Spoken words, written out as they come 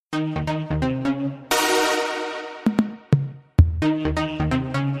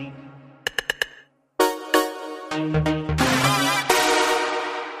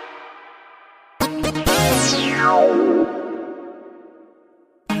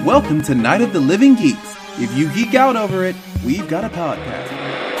Welcome to Night of the Living Geeks. If you geek out over it, we've got a podcast.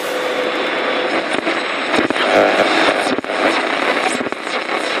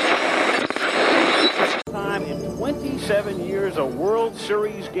 Time in 27 years, a World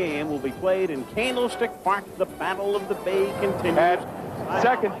Series game will be played in Candlestick Park. The Battle of the Bay continues. At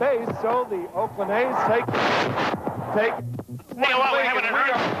second base, so the Oakland A's take. Neil, we're having an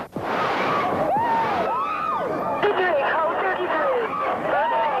earth.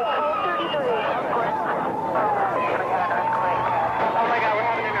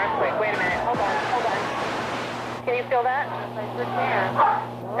 Feel that?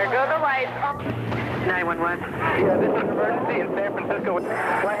 There go the lights. 911. Yeah, this is an emergency in San Francisco.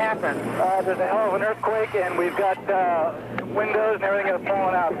 What happened? There's a hell of an earthquake, and we've got windows and everything that's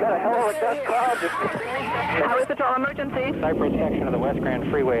falling out. We've got a hell of a dust cloud. How is it all emergency? Cypress section of the West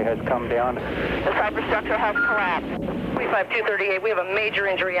Grand Freeway has come down. The Cypress structure has collapsed. 25238, we have a major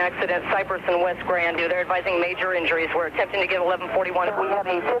injury accident, Cypress and West Grand. They're advising major injuries. We're attempting to get 1141. We have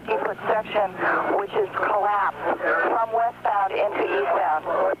a 50-foot section which is collapsed from westbound into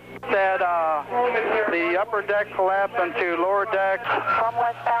eastbound. Said the upper deck collapsed onto lower deck. From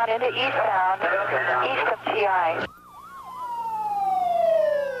westbound into eastbound, east of TI.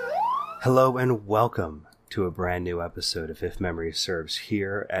 Hello and welcome to a brand new episode of If Memory Serves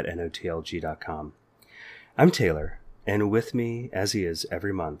here at NOTLG.com. I'm Taylor, and with me, as he is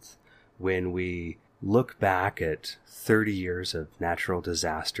every month, when we look back at 30 years of natural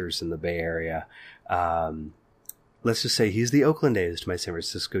disasters in the Bay Area, let's just say he's the Oakland A's to my San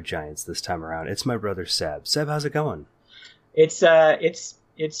Francisco Giants this time around. It's my brother Seb. Seb, how's it going? It's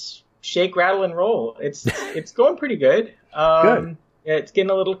shake, rattle, and roll. It's going pretty good. Good. It's getting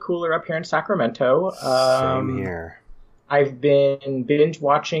a little cooler up here in Sacramento. Same here. I've been binge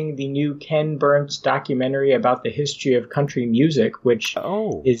watching the new Ken Burns documentary about the history of country music, which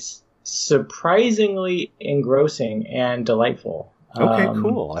is surprisingly engrossing and delightful. Okay,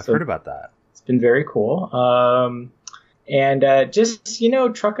 cool. I've heard about that. It's been very cool. And just,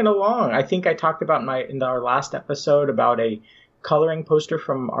 trucking along. I think I talked about in our last episode about a coloring poster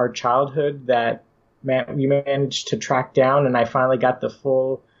from our childhood that we managed to track down, and I finally got the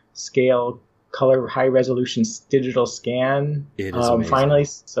full-scale color high-resolution digital scan. It is amazing. Finally,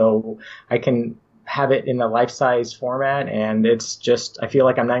 so I can have it in a life-size format, and it's just, I feel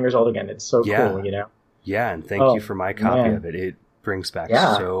like I'm 9 years old again. It's so cool, Yeah, and thank you for my copy of it. It brings back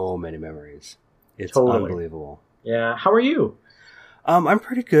so many memories. It's unbelievable. Yeah. How are you? I'm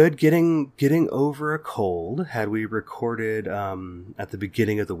pretty good. Getting over a cold. Had we recorded at the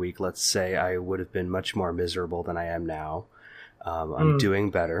beginning of the week, let's say, I would have been much more miserable than I am now. I'm doing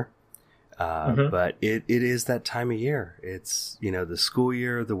better. But it is that time of year. It's, the school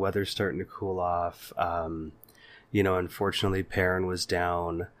year, the weather's starting to cool off. Unfortunately, Perrin was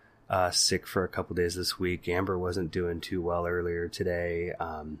down sick for a couple days this week. Amber wasn't doing too well earlier today.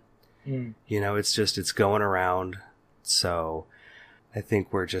 It's going around. So I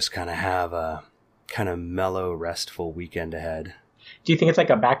think we're just going to have a kind of mellow, restful weekend ahead. Do you think it's like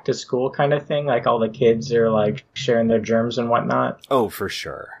a back to school kind of thing? Like all the kids are like sharing their germs and whatnot? Oh, for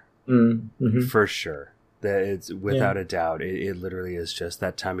sure. Mm-hmm. For sure. That it's without a doubt. It literally is just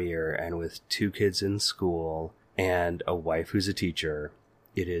that time of year. And with 2 kids in school and a wife who's a teacher,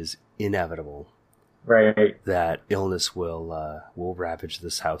 it is inevitable. Right. That illness will ravage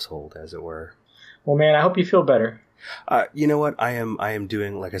this household, as it were. Well, man, I hope you feel better. You know what? I am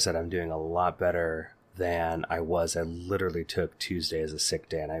doing, like I said, I'm doing a lot better than I was. I literally took Tuesday as a sick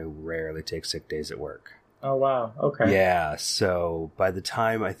day, and I rarely take sick days at work. Oh, wow. Okay. Yeah. So by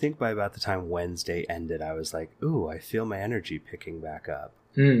about the time Wednesday ended, I was like, ooh, I feel my energy picking back up.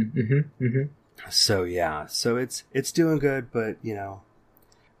 So yeah, so it's doing good, but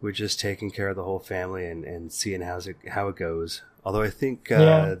we're just taking care of the whole family and seeing how it goes. Although I think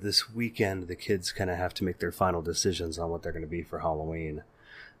this weekend the kids kind of have to make their final decisions on what they're going to be for Halloween,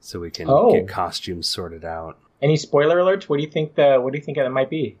 so we can get costumes sorted out. Any spoiler alerts? What do you think it might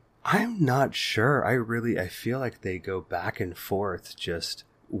be? I'm not sure. I feel like they go back and forth just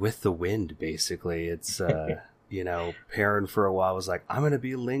with the wind. Basically, it's Perrin for a while was like, I'm going to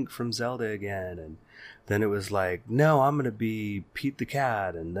be Link from Zelda again, and then it was like, no, I'm going to be Pete the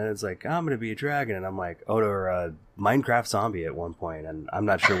Cat. And then it's like, I'm going to be a dragon. And I'm like, or a Minecraft zombie at one point. And I'm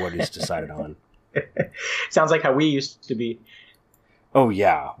not sure what he's decided on. Sounds like how we used to be. Oh,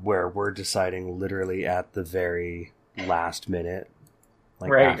 yeah. Where we're deciding literally at the very last minute,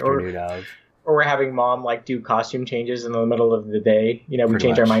 afternoon of. Or we're having mom do costume changes in the middle of the day. We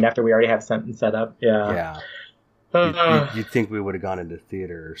change our mind after we already have something set up. Yeah. Yeah. You'd think we would have gone into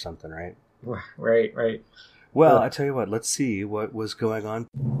theater or something, right? Right. Well, I tell you what, let's see what was going on.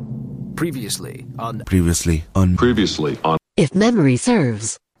 Previously on If Memory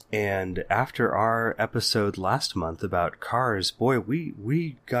Serves. And after our episode last month about cars, boy,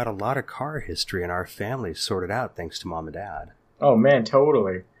 we got a lot of car history in our family sorted out thanks to Mom and Dad. Oh, man,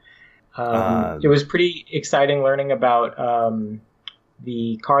 totally. It was pretty exciting learning about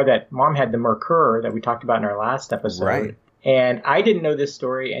the car that Mom had, the Merkur, that we talked about in our last episode. Right. And I didn't know this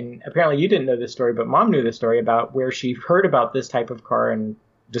story, and apparently you didn't know this story, but Mom knew this story about where she heard about this type of car and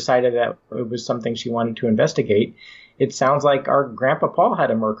decided that it was something she wanted to investigate. It sounds like our Grandpa Paul had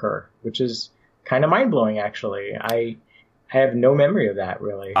a Merkur, which is kind of mind-blowing, actually. I have no memory of that,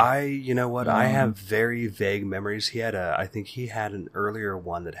 really. You know what? I have very vague memories. I think he had an earlier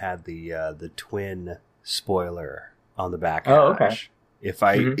one that had the twin spoiler on the back hatch. Oh, okay. If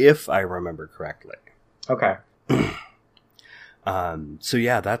I remember correctly. Okay. So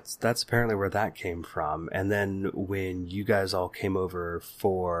yeah, that's apparently where that came from. And then when you guys all came over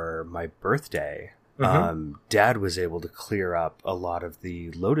for my birthday, Dad was able to clear up a lot of the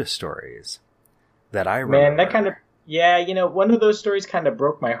Lotus stories that I remember. Man, that kind of, yeah, you know, one of those stories kind of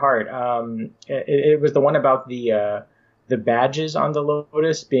broke my heart. It was the one about the badges on the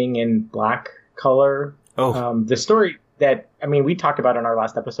Lotus being in black color. Oh. The story that, I mean, we talked about in our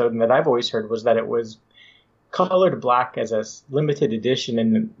last episode and that I've always heard was that it was colored black as a limited edition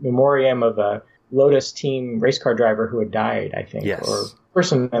in memoriam of a Lotus team race car driver who had died, I think, yes. or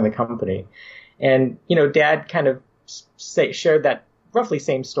person in the company. And, you know, Dad kind of shared that roughly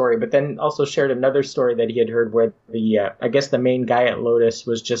same story, but then also shared another story that he had heard where I guess the main guy at Lotus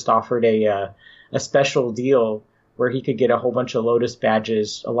was just offered a special deal where he could get a whole bunch of Lotus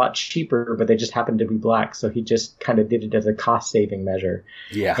badges a lot cheaper, but they just happened to be black. So he just kind of did it as a cost saving measure.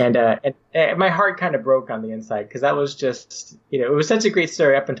 Yeah. And my heart kind of broke on the inside because that was just, you know, it was such a great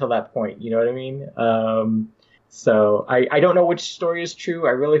story up until that point. You know what I mean? So I don't know which story is true.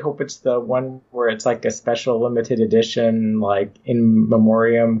 I really hope it's the one where it's like a special limited edition, like in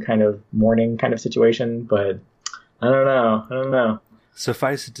memoriam kind of mourning kind of situation. But I don't know.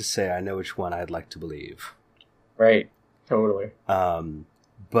 Suffice it to say, I know which one I'd like to believe. Right. Totally.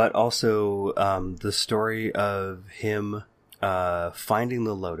 But also the story of him finding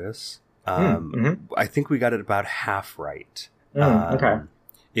the Lotus. I think we got it about half right. Okay.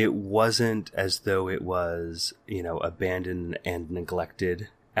 It wasn't as though it was, you know, abandoned and neglected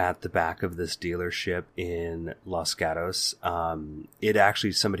at the back of this dealership in Los Gatos.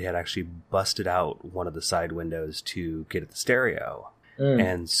 Somebody had actually busted out one of the side windows to get at the stereo.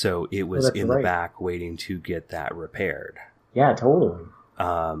 And so it was in the back waiting to get that repaired. Yeah, totally.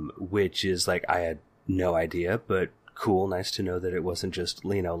 Which is like, I had no idea, but cool. Nice to know that it wasn't just,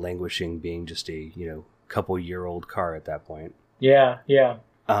 you know, languishing being just a, you know, couple-year-old car at that point. Yeah.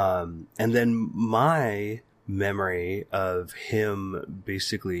 And then my memory of him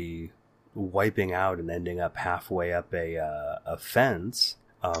basically wiping out and ending up halfway up a fence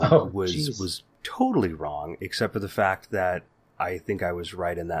was totally wrong, except for the fact that I think I was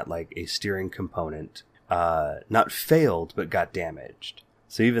right in that, like, a steering component not failed but got damaged.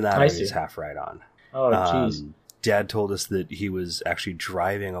 So even that I was half right on. Oh, jeez. Dad told us that he was actually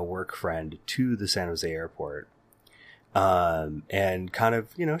driving a work friend to the San Jose airport. And kind of,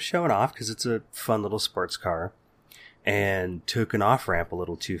 you know, showing off because it's a fun little sports car, and took an off ramp a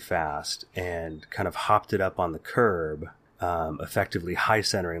little too fast and kind of hopped it up on the curb, effectively high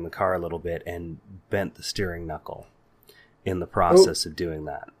centering the car a little bit and bent the steering knuckle in the process of doing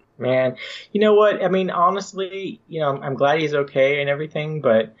that. Man, you know what? I mean, honestly, you know, I'm glad he's okay and everything,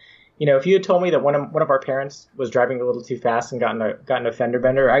 but you know, if you had told me that one of our parents was driving a little too fast and gotten a fender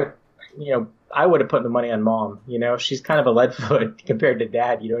bender, I would have put the money on Mom. You know, she's kind of a lead foot compared to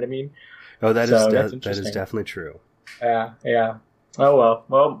Dad. You know what I mean? Oh, that is definitely true. Yeah. Oh,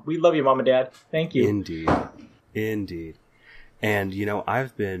 well, we love you, Mom and Dad. Thank you. Indeed. And, you know,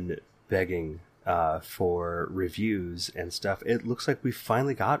 I've been begging for reviews and stuff. It looks like we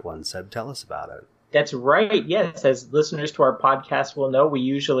finally got one. Seb, tell us about it. That's right. Yes. As listeners to our podcast will know, we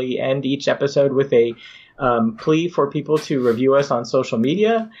usually end each episode with a plea for people to review us on social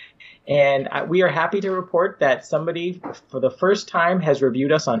media. And we are happy to report that somebody, for the first time, has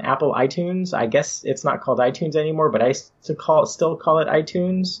reviewed us on Apple iTunes. I guess it's not called iTunes anymore, but I still call it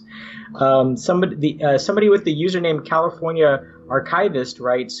iTunes. Somebody with the username California Archivist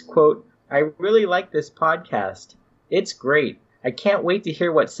writes, quote, "I really like this podcast. It's great. I can't wait to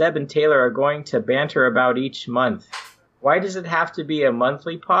hear what Seb and Taylor are going to banter about each month. Why does it have to be a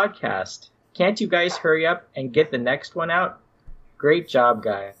monthly podcast? Can't you guys hurry up and get the next one out? Great job,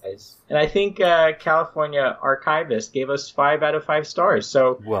 guys." And I think California Archivist gave us 5 out of 5 stars.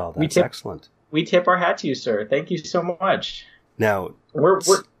 So well, that's excellent. We tip our hat to you, sir. Thank you so much. Now,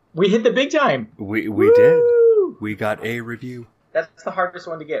 we hit the big time. We did. We got a review. That's the hardest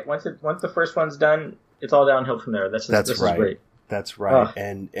one to get. Once the first one's done, it's all downhill from there. This right. is great. That's right.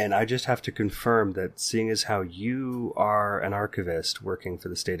 And I just have to confirm that seeing as how you are an archivist working for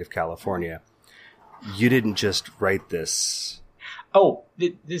the state of California, you didn't just write this. Oh,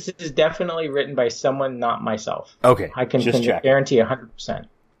 this is definitely written by someone, not myself. Okay. I can guarantee 100%.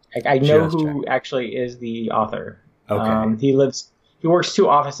 I know who actually is the author. Okay. He works 2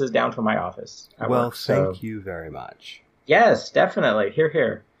 offices down from my office. Thank you very much. Yes, definitely.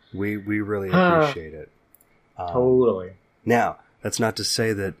 Here. We really appreciate it. Totally. Now, that's not to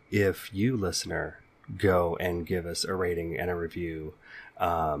say that if you, listener, go and give us a rating and a review,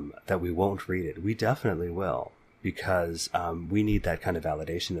 that we won't read it. We definitely will, because we need that kind of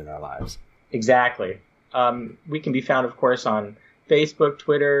validation in our lives. Exactly. We can be found, of course, on Facebook,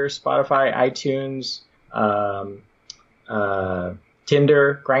 Twitter, Spotify, iTunes,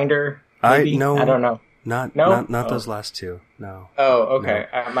 Tinder, Grindr. I don't know. Not those last 2. No. Oh, okay.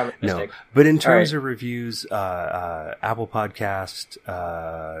 No. My mistake. No. But in terms of reviews, Apple Podcast,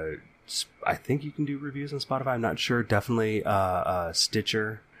 I think you can do reviews on Spotify. I'm not sure. Definitely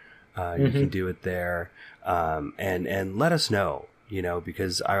Stitcher. You can do it there. And let us know,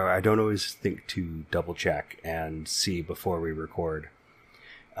 because I don't always think to double check and see before we record.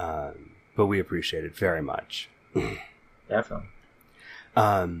 But we appreciate it very much. Definitely.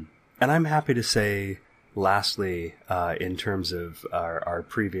 And I'm happy to say, lastly, in terms of our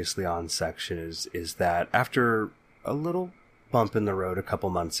previously on section, is that after a little bump in the road a couple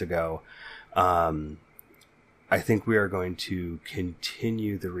months ago, I think we are going to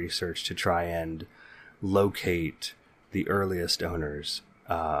continue the research to try and locate the earliest owners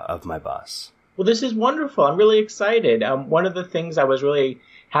of my bus. Well, this is wonderful. I'm really excited. One of the things I was really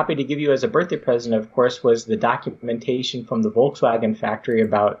happy to give you as a birthday present, of course, was the documentation from the Volkswagen factory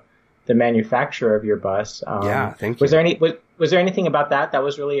about the manufacturer of your bus. Yeah, thank you. Was there anything about that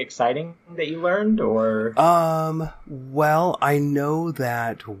was really exciting that you learned, or? Well, I know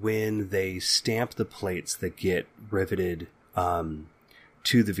that when they stamp the plates that get riveted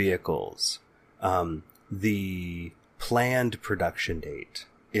to the vehicles, the planned production date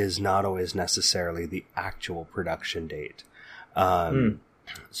is not always necessarily the actual production date.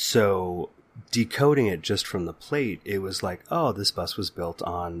 So decoding it just from the plate, it was like, oh, this bus was built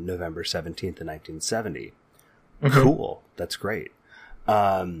on November 17th of 1970. Mm-hmm. Cool. That's great.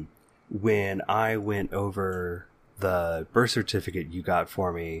 When I went over the birth certificate you got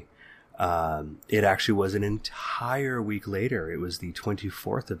for me, it actually was an entire week later. It was the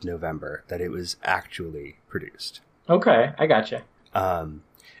 24th of November that it was actually produced. Okay, I gotcha.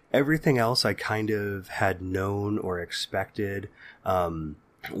 Everything else I kind of had known or expected.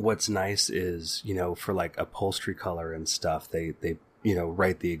 What's nice is, for like upholstery color and stuff, they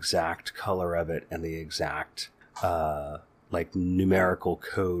write the exact color of it and the exact, like numerical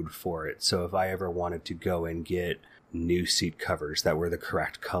code for it. So if I ever wanted to go and get new seat covers that were the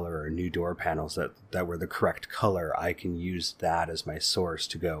correct color or new door panels that were the correct color, I can use that as my source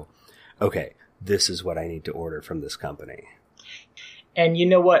to go, okay, this is what I need to order from this company. And you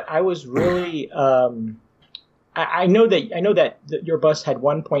know what? I was really, I know that your bus had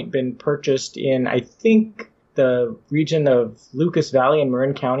one point been purchased in, I think, the region of Lucas Valley in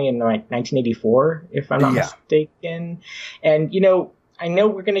Marin County in like 1984, if I'm not mistaken. And, I know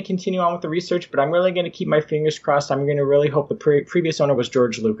we're going to continue on with the research, but I'm really going to keep my fingers crossed. I'm going to really hope the previous owner was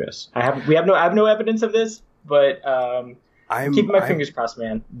George Lucas. I have no evidence of this, but I'm keeping my fingers crossed,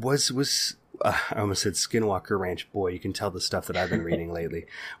 man. I almost said Skinwalker Ranch. Boy, you can tell the stuff that I've been reading lately.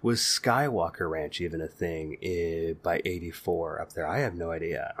 Was Skywalker Ranch even a thing by 84 up there? I have no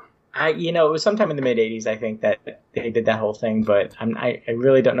idea. It was sometime in the mid-'80s, I think, that they did that whole thing, but I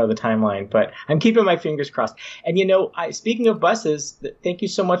really don't know the timeline, but I'm keeping my fingers crossed. And, speaking of buses, thank you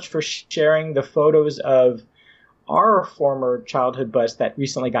so much for sharing the photos of our former childhood bus that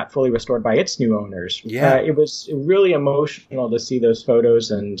recently got fully restored by its new owners. Yeah. It was really emotional to see those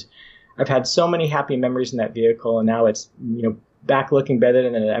photos, and I've had so many happy memories in that vehicle, and now it's, back looking better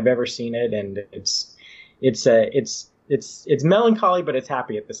than I've ever seen it. And it's melancholy, but it's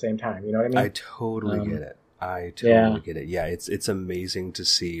happy at the same time. You know what I mean? I totally get it. Get it. Yeah. It's amazing to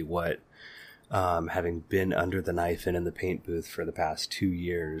see what, having been under the knife and in the paint booth for the past 2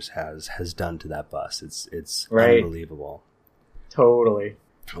 years has done to that bus. It's right. Unbelievable. Totally.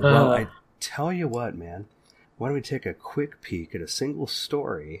 Well, I tell you what, man. Why don't we take a quick peek at a single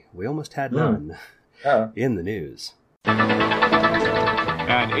story we almost had none in the news.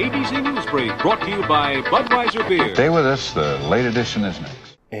 An ABC News Break brought to you by Budweiser Beer. Stay with us. The late edition is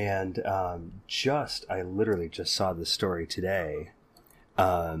next. And I literally just saw this story today,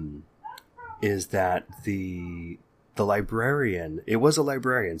 is that the librarian, it was a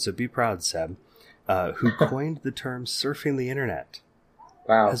librarian, so be proud, Seb, who coined the term surfing the internet,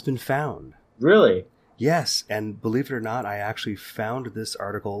 has been found. Really? Yes, and believe it or not, I actually found this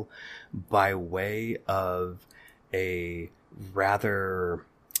article by way of a rather,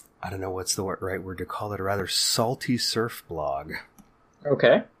 I don't know what's the right word to call it, a rather salty surf blog.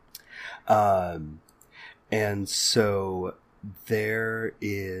 Okay. And so there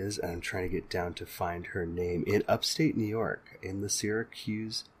is, and I'm trying to get down to find her name, in upstate New York, in the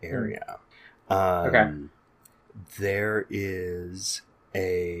Syracuse area. Okay. There is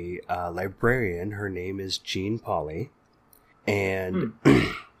a librarian. Her name is Jean Pauley. And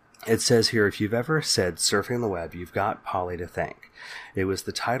it says here, if you've ever said surfing the web, you've got Pauley to thank. It was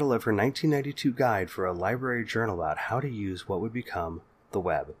the title of her 1992 guide for a library journal about how to use what would become the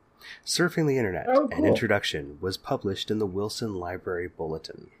web. Surfing the Internet, an introduction, was published in the Wilson Library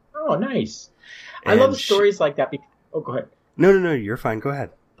Bulletin. Oh, nice. And I love stories like that. Go ahead. No, you're fine. Go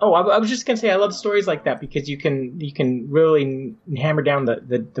ahead. Oh, I was just going to say I love stories like that because you can really hammer down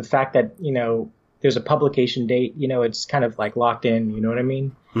the fact that, there's a publication date. It's kind of like locked in. You know what I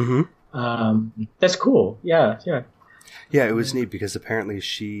mean? Mm-hmm. That's cool. Yeah. Yeah, it was neat because apparently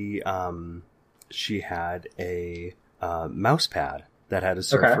she had a mouse pad that had a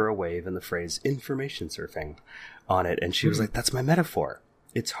surfer, a wave, and the phrase information surfing on it. And she was like, that's my metaphor.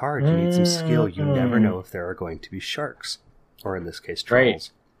 It's hard. You need some skill. You never know if there are going to be sharks, or in this case,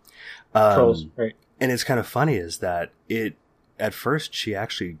 trolls. Trolls, right. And it's kind of funny is that at first she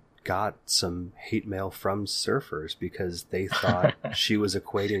actually got some hate mail from surfers because they thought she was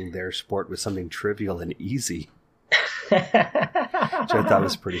equating their sport with something trivial and easy. Which I thought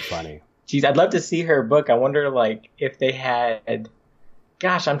was pretty funny. Geez, I'd love to see her book. I wonder, if they had...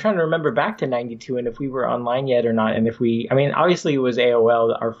 Gosh, I'm trying to remember back to 92 and if we were online yet or not. And obviously it was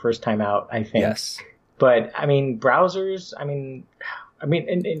AOL our first time out, I think. Yes. But, browsers,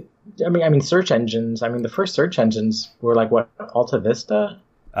 search engines. The first search engines were Alta Vista?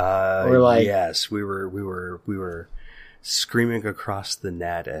 Yes, we were screaming across the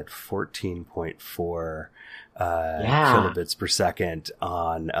net at 14.4 kilobits per second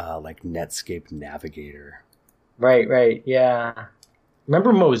on Netscape Navigator. Right, yeah.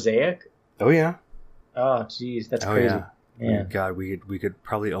 Remember Mosaic? Oh yeah. Oh geez, that's crazy. Yeah. God, we could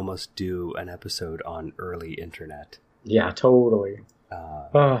probably almost do an episode on early internet. Yeah, totally.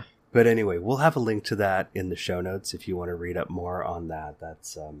 But anyway, we'll have a link to that in the show notes if you want to read up more on that.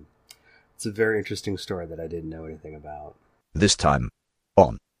 That's it's a very interesting story that I didn't know anything about. This time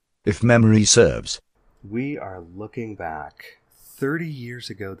on If Memory Serves. We are looking back 30 years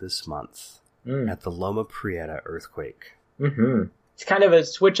ago this month at the Loma Prieta earthquake. Mm-hmm. It's kind of a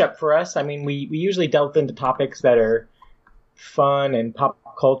switch up for us. We usually delve into topics that are fun and pop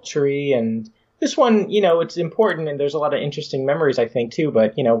culture-y, and this one, it's important and there's a lot of interesting memories, I think, too.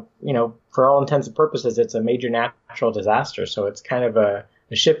 But, for all intents and purposes, it's a major natural disaster. So it's kind of a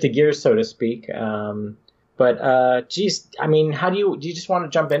shift of gears, so to speak. But geez, how do you just want to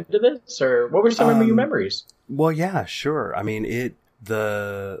jump into this, or what were some of your memories? Well, yeah, sure.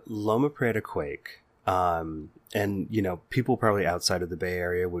 The Loma Prieta quake, and, people probably outside of the Bay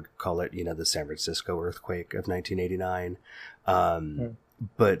Area would call it, the San Francisco earthquake of 1989.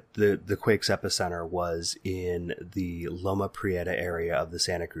 But the quake's epicenter was in the Loma Prieta area of the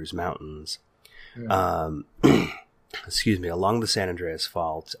Santa Cruz Mountains. Along the San Andreas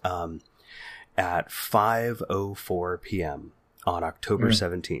Fault, at 5:04 p.m. on October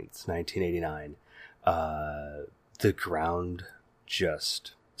 17th, 1989. The ground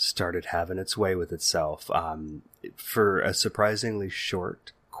just started having its way with itself. For a surprisingly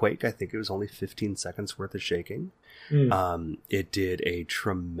short quake, I think it was only 15 seconds worth of shaking. It did a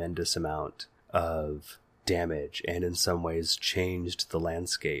tremendous amount of damage and in some ways changed the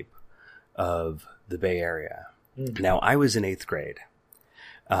landscape of the Bay Area. Now, I was in 8th grade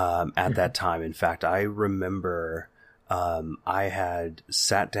at that time. In fact, I remember I had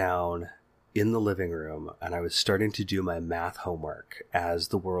sat down in the living room and I was starting to do my math homework as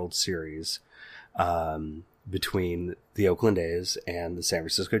the World Series between the Oakland A's and the San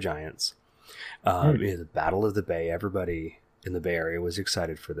Francisco Giants. The Battle of the Bay, everybody in the Bay Area was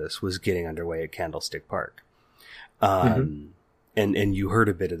excited for this, was getting underway at Candlestick Park. And you heard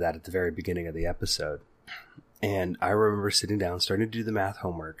a bit of that at the very beginning of the episode. And I remember sitting down, starting to do the math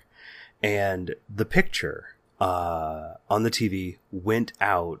homework, and the picture on the TV went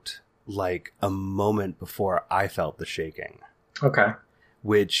out like a moment before I felt the shaking. Okay.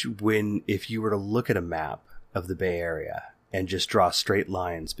 Which, if you were to look at a map of the Bay Area and just draw straight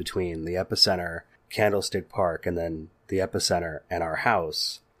lines between the epicenter, Candlestick Park, and then the epicenter and our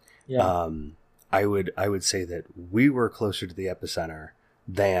house, I would say that we were closer to the epicenter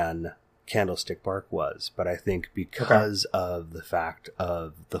than Candlestick Park was. But I think because of the fact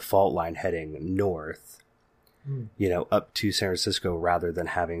of the fault line heading north, you know, up to San Francisco, rather than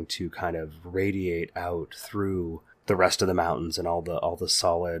having to kind of radiate out through the rest of the mountains and all the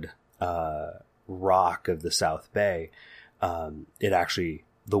solid rock of the South Bay, it actually,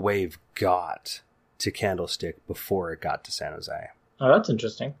 the wave got to Candlestick before it got to San Jose. Oh, that's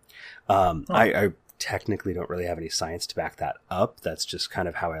interesting. I technically don't really have any science to back that up. That's just kind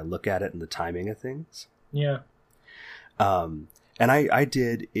of how I look at it and the timing of things. Yeah. And I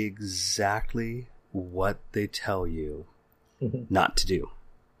did exactly what they tell you not to do.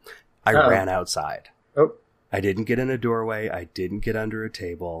 I ran outside. Oh. I didn't get in a doorway. I didn't get under a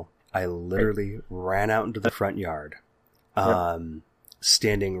table. I literally ran out into the front yard,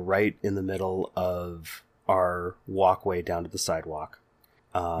 standing right in the middle of our walkway down to the sidewalk.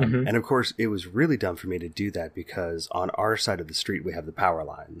 And of course, it was really dumb for me to do that because on our side of the street, we have the power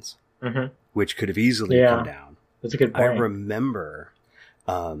lines, which could have easily come down. That's a good point. I remember,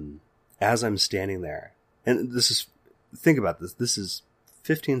 as I'm standing there, and think about this, this is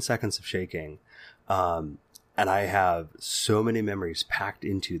 15 seconds of shaking. And I have so many memories packed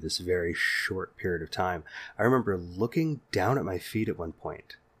into this very short period of time. I remember looking down at my feet at one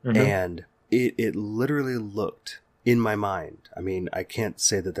point, and it literally looked in my mind. I mean, I can't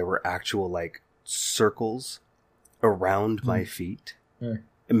say that there were actual like circles around my feet.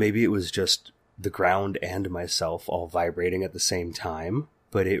 Maybe it was just the ground and myself all vibrating at the same time,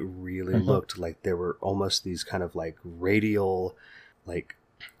 but it really looked like there were almost these kind of like radial, like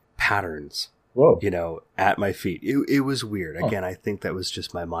patterns. Whoa. You know, at my feet. It was weird. Again, I think that was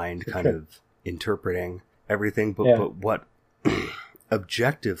just my mind kind of interpreting everything. But what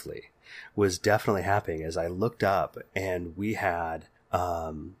objectively was definitely happening is I looked up and we had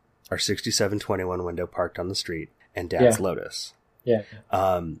our 6721 window parked on the street and Dad's Lotus. Yeah.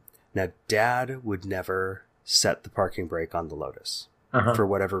 Now, Dad would never set the parking brake on the Lotus. For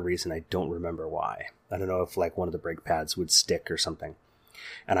whatever reason. I don't remember why. I don't know if like one of the brake pads would stick or something.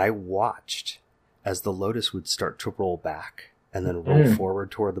 And I watched as the Lotus would start to roll back and then roll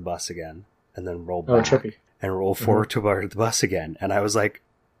forward toward the bus again and then roll back and roll forward toward the bus again. And I was like,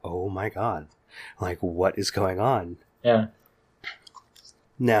 oh my God, like what is going on? Yeah.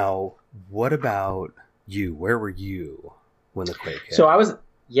 Now, what about you? Where were you when the quake hit? So I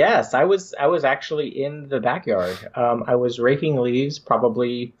was actually in the backyard. I was raking leaves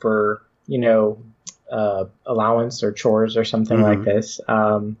probably for, allowance or chores or something like this.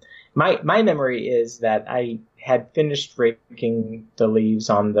 My memory is that I had finished raking the leaves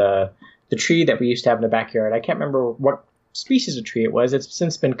on the tree that we used to have in the backyard. I can't remember what species of tree it was. It's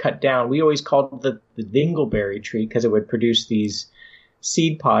since been cut down. We always called it the dingleberry tree because it would produce these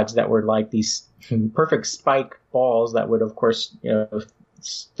seed pods that were like these perfect spike balls that would, of course,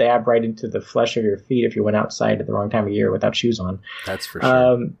 stab right into the flesh of your feet if you went outside at the wrong time of year without shoes on. That's for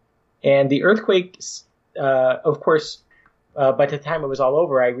sure. And the earthquake, of course, by the time it was all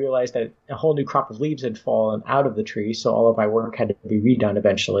over, I realized that a whole new crop of leaves had fallen out of the tree, so all of my work had to be redone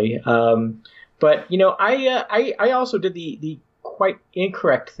eventually. But I also did the quite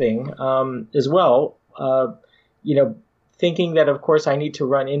incorrect thing as well. Thinking that, of course, I need to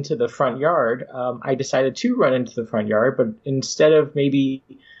run into the front yard, I decided to run into the front yard, but instead of maybe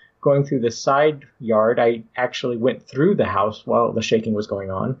going through the side yard, I actually went through the house while the shaking was going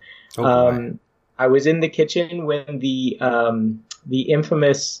on. I was in the kitchen when the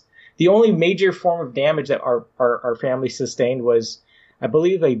only major form of damage that our family sustained was, I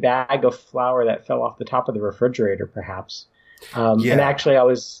believe, a bag of flour that fell off the top of the refrigerator, perhaps. And actually, I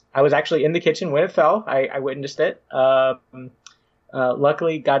was actually in the kitchen when it fell. I witnessed it.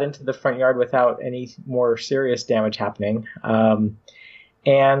 Luckily, got into the front yard without any more serious damage happening. I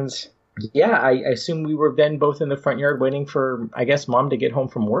assume we were then both in the front yard waiting for, I guess, Mom to get home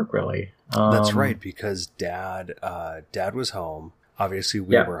from work, really. That's right, because Dad was home. Obviously,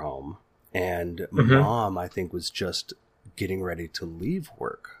 we were home. And Mom, I think, was just getting ready to leave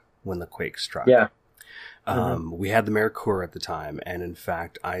work when the quake struck. Yeah. We had the Mercure at the time, and in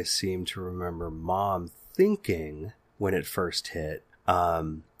fact, I seem to remember Mom thinking when it first hit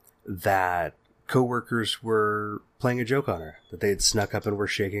that coworkers were playing a joke on her, that they had snuck up and were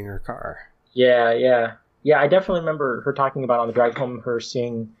shaking her car. Yeah. I definitely remember her talking about on the drive home, her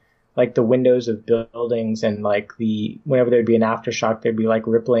seeing like the windows of buildings and like whenever there'd be an aftershock, there'd be like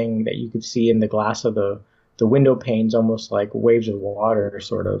rippling that you could see in the glass of the the window panes almost like waves of water,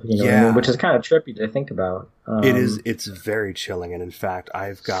 sort of, you know what I mean? Which is kind of trippy to think about. It's very chilling. And in fact,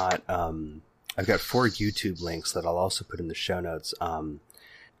 I've got 4 YouTube links that I'll also put in the show notes.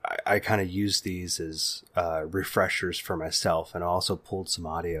 I kind of use these as refreshers for myself, and I also pulled some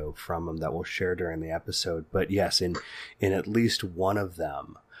audio from them that we'll share during the episode. But yes, in at least one of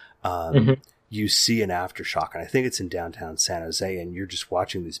them, you see an aftershock, and I think it's in downtown San Jose, and you're just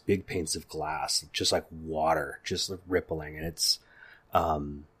watching these big panes of glass, just like water, just like rippling, and it's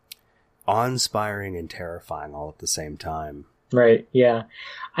awe-inspiring and terrifying all at the same time. Right. Yeah.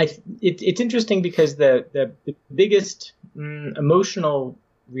 It's interesting because the biggest emotional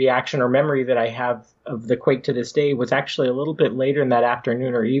reaction or memory that I have of the quake to this day was actually a little bit later in that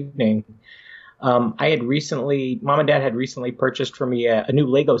afternoon or evening. Mom and Dad had recently purchased for me a new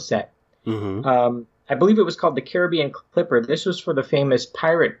Lego set. I believe it was called the Caribbean Clipper. This was for the famous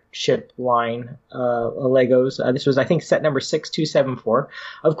pirate ship line Legos. This was, I think, set number 6274.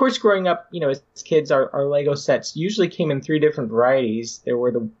 Of course, growing up, as kids, our Lego sets usually came in 3 different varieties. There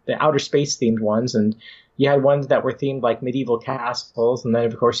were the outer space themed ones, and you had ones that were themed like medieval castles, and then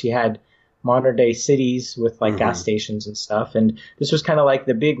of course you had modern day cities with like gas stations and stuff. And this was kind of like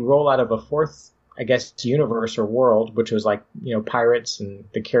the big rollout of a 4th, I guess, universe or world, which was like, pirates and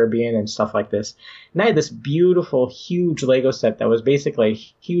the Caribbean and stuff like this. And I had this beautiful, huge Lego set that was basically a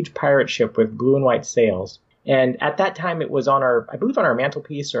huge pirate ship with blue and white sails. And at that time, it was on our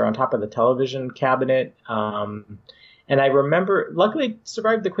mantelpiece or on top of the television cabinet. And I remember, luckily, it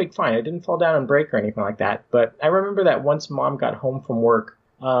survived the quake fine. It didn't fall down and break or anything like that. But I remember that once Mom got home from work,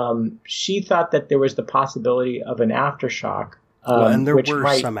 she thought that there was the possibility of an aftershock. And there were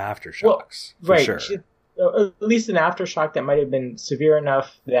some aftershocks, for sure. At least an aftershock that might have been severe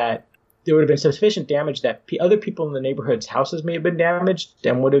enough that there would have been sufficient damage that other people in the neighborhood's houses may have been damaged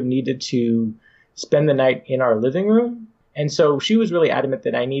and would have needed to spend the night in our living room. And so she was really adamant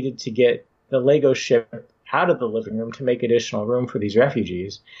that I needed to get the Lego ship out of the living room to make additional room for these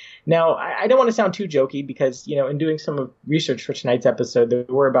refugees. Now, I don't want to sound too jokey because, in doing some research for tonight's episode, there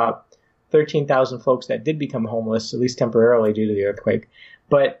were about 13,000 folks that did become homeless, at least temporarily due to the earthquake.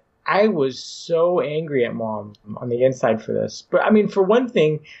 But I was so angry at Mom on the inside for this. But I mean, for one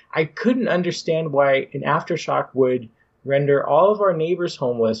thing, I couldn't understand why an aftershock would render all of our neighbors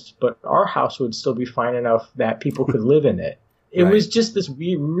homeless, but our house would still be fine enough that people could live in it. It was just this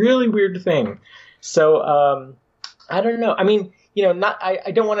really weird thing. So, I don't know. I mean,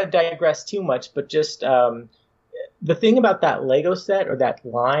 I don't want to digress too much, but just, the thing about that Lego set or that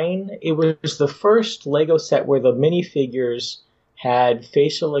line, it was the first Lego set where the minifigures had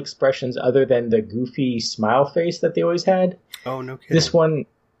facial expressions other than the goofy smile face that they always had. Oh, no kidding. This one,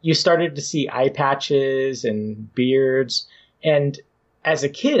 you started to see eye patches and beards. And as a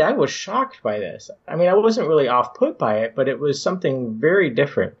kid, I was shocked by this. I mean, I wasn't really off-put by it, but it was something very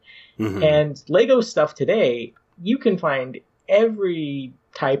different. And Lego stuff today, you can find every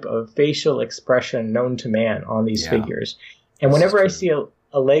type of facial expression known to man on these figures. And whenever I see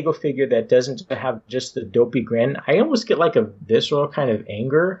a Lego figure that doesn't have just the dopey grin, I almost get like a visceral kind of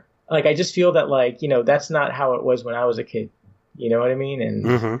anger. Like, I just feel that, like, that's not how it was when I was a kid. You know what I mean?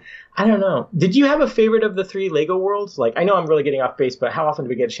 And I don't know. Did you have a favorite of the 3 Lego worlds? Like, I know I'm really getting off base, but how often do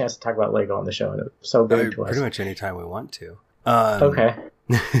we get a chance to talk about Lego on the show? And it's so big to us. Pretty much any time we want to. Okay.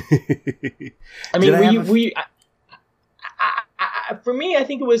 I mean, for me, I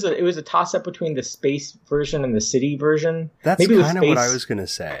think it was a toss up between the space version and the city version. That's maybe kind of what I was going to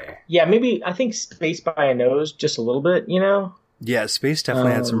say. Yeah, maybe I think space by a nose just a little bit, Yeah, space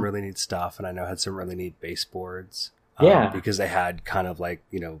definitely had some really neat stuff, and I know had some really neat baseboards. Because they had kind of like,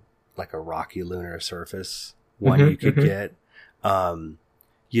 like a rocky lunar surface one you could get.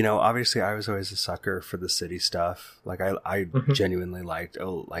 Obviously I was always a sucker for the city stuff. Like I genuinely liked,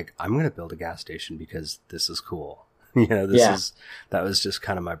 I'm going to build a gas station because this is cool. That was just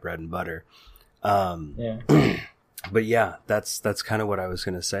kind of my bread and butter. But yeah, that's kind of what I was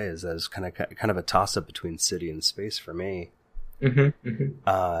going to say is that it's kind of a toss up between city and space for me.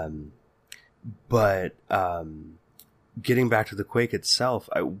 But getting back to the quake itself,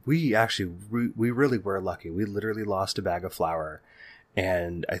 we really were lucky. We literally lost a bag of flour,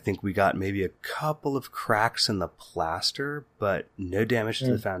 and I think we got maybe a couple of cracks in the plaster, but no damage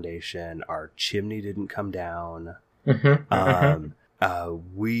to the foundation. Our chimney didn't come down. We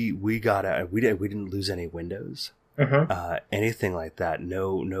got out. We didn't lose any windows. Anything like that.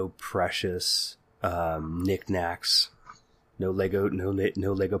 No precious knickknacks. No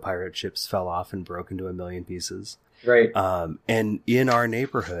Lego pirate ships fell off and broke into a million pieces. Right. And in our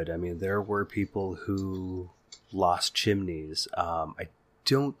neighborhood, I mean, there were people who lost chimneys. I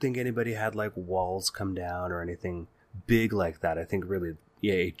don't think anybody had like walls come down or anything big like that. I think really,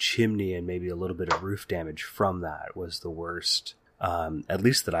 yeah, a chimney and maybe a little bit of roof damage from that was the worst, at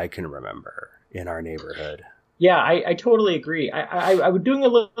least that I can remember in our neighborhood. Yeah, I totally agree. I was doing a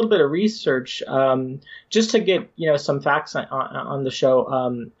little bit of research just to get some facts on the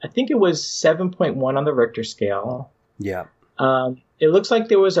show. I think it was 7.1 on the Richter scale. Yeah. It looks like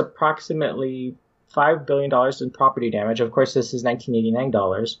there was approximately $5 billion in property damage. Of course, this is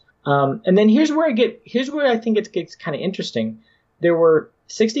 $1989. And then here's where I think it gets kind of interesting. There were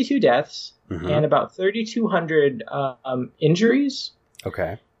 62 deaths and about 3,200 injuries.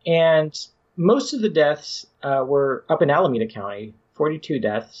 Okay. And most of the deaths were up in Alameda County, 42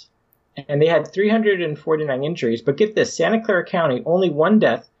 deaths, and they had 349 injuries. But get this, Santa Clara County, only 1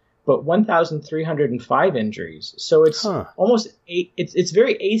 death, but 1,305 injuries. So it's it's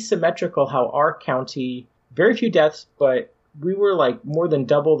very asymmetrical how our county, very few deaths, but we were like more than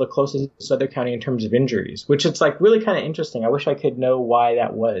double the closest other county in terms of injuries, which it's like really kind of interesting. I wish I could know why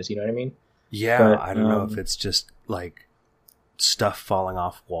that was. You know what I mean? Yeah, but, I don't know if it's just like stuff falling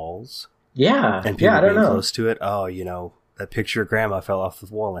off walls. Yeah, and people I don't being know. close to it. Oh, that picture of grandma fell off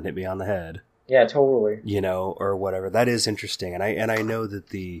the wall and hit me on the head. Yeah, totally. Or whatever. That is interesting, and I know that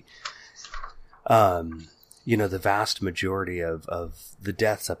the the vast majority of the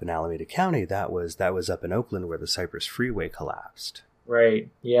deaths up in Alameda County, that was up in Oakland where the Cypress Freeway collapsed. Right.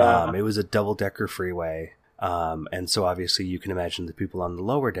 Yeah. It was a double-decker freeway. And so obviously you can imagine the people on the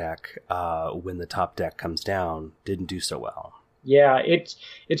lower deck, when the top deck comes down, didn't do so well. Yeah,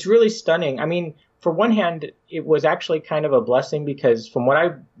 it's really stunning. I mean, for one hand, it was actually kind of a blessing because from what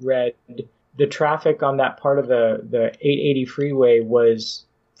I read, the traffic on that part of the 880 freeway was,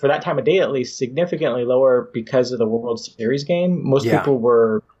 for that time of day at least, significantly lower because of the World Series game. Most people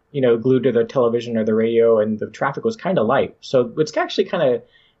were, glued to their television or the radio, and the traffic was kind of light. So it's actually kind of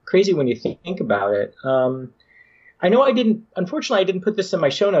crazy when you think about it. I know unfortunately I didn't put this in my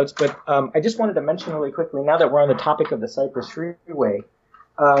show notes, but I just wanted to mention really quickly, now that we're on the topic of the Cypress Freeway,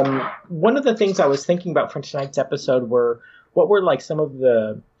 one of the things I was thinking about for tonight's episode were what were like some of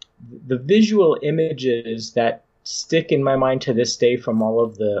the visual images that stick in my mind to this day from all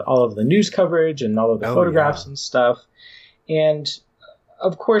of the news coverage and all of the photographs and stuff. And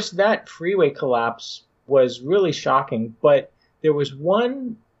of course that freeway collapse was really shocking, but there was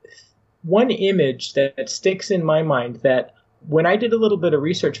one image that sticks in my mind that when I did a little bit of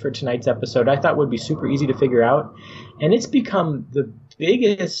research for tonight's episode, I thought would be super easy to figure out. And it's become the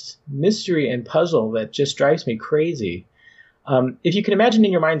biggest mystery and puzzle that just drives me crazy. If you can imagine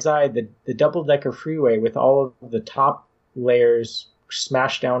in your mind's eye the double-decker freeway with all of the top layers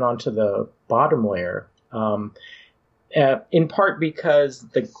smashed down onto the bottom layer, in part because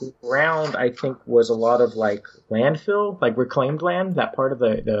the ground, I think, was a lot of like landfill, like reclaimed land, that part of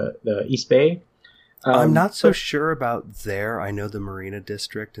the East Bay. I'm not so sure about there. I know the Marina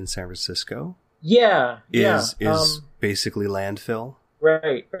District in San Francisco is basically landfill.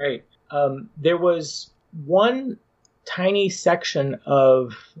 Right. There was one tiny section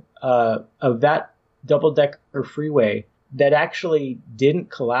of that double-decker freeway that actually didn't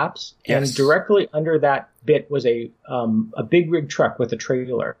collapse, and directly under that bit was a big rig truck with a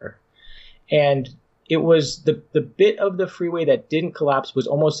trailer, and it was the bit of the freeway that didn't collapse was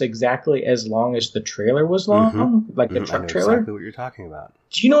almost exactly as long as the trailer was long, like the truck trailer. Exactly what you're talking about.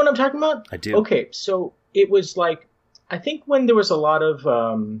 Do you know what I'm talking about? I do. Okay, so it was like, I think when there was a lot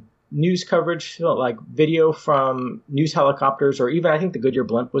of news coverage, like video from news helicopters, or even I think the Goodyear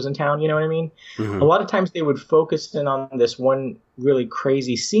blimp was in town, you know what I mean? A lot of times they would focus in on this one really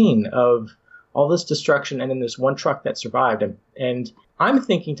crazy scene of all this destruction and then this one truck that survived. And I'm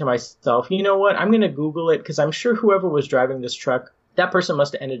thinking to myself, you know what? I'm going to Google it, because I'm sure whoever was driving this truck, that person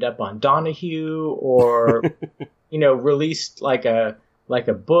must have ended up on Donahue or, released like a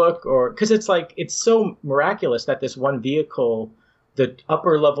book, or because it's so miraculous that this one vehicle, the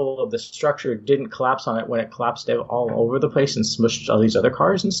upper level of the structure, didn't collapse on it when it collapsed all over the place and smushed all these other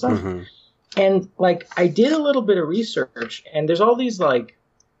cars and stuff. And like, I did a little bit of research, and there's all these like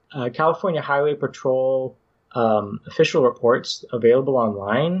California Highway Patrol official reports available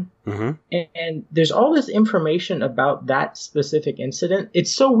online. And there's all this information about that specific incident.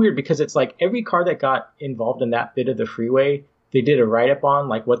 It's so weird because it's like every car that got involved in that bit of the freeway, they did a write-up on,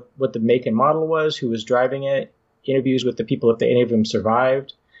 like what the make and model was, who was driving it, interviews with the people if any of them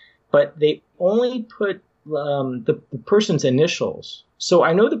survived. But they only put the person's initials. So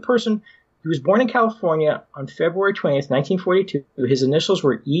I know the person who was born in California on February 20th, 1942. His initials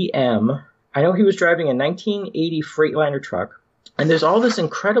were EM. I know he was driving a 1980 Freightliner truck. And there's all this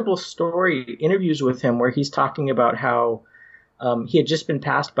incredible story, interviews with him, where he's talking about how He had just been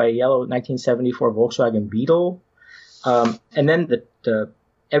passed by a yellow 1974 Volkswagen Beetle. And then the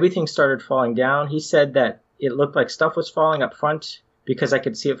everything started falling down. He said that it looked like stuff was falling up front because I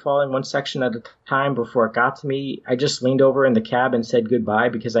could see it falling one section at a time before it got to me. I just leaned over in the cab and said goodbye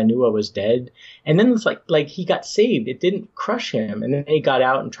because I knew I was dead. And then it's like he got saved. It didn't crush him. And then he got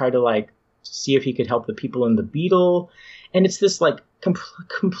out and tried to like see if he could help the people in the Beetle. And it's this like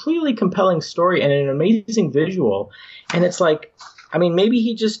completely compelling story and an amazing visual. And it's like, I mean, maybe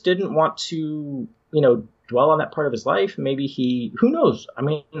he just didn't want to, dwell on that part of his life. Maybe who knows? I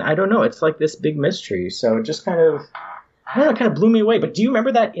mean, I don't know. It's like this big mystery. So it just kind of blew me away. But do you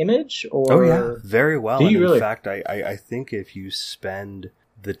remember that image? Or oh yeah, very well. Do you really? In fact, I think if you spend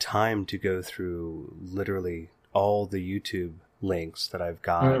the time to go through literally all the YouTube links that I've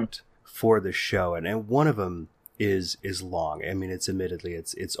got for the show, and one of them is long. I mean, it's admittedly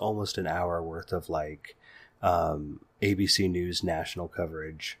it's almost an hour worth of like ABC News national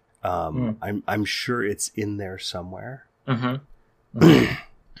coverage. I'm sure it's in there somewhere.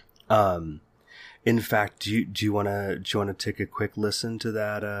 In fact, do you want to take a quick listen to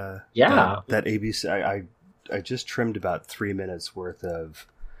that? That ABC. I just trimmed about 3 minutes worth of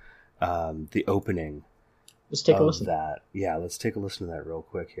the opening. Let's take a listen. That. Yeah, let's take a listen to that real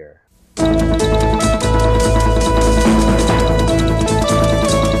quick here.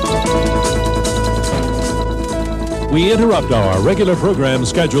 We interrupt our regular program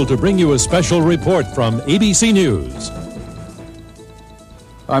scheduled to bring you a special report from ABC News.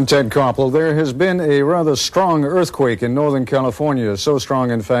 I'm Ted Koppel. There has been a rather strong earthquake in Northern California, so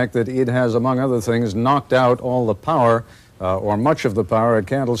strong, in fact, that it has, among other things, knocked out all the power, or much of the power, at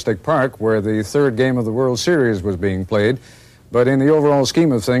Candlestick Park, where the third game of the World Series was being played. But in the overall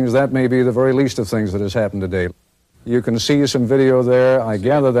scheme of things, that may be the very least of things that has happened today. You can see some video there. I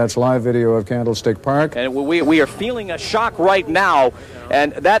gather that's live video of Candlestick Park. And we are feeling a shock right now,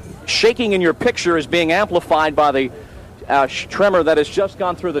 and that shaking in your picture is being amplified by the tremor that has just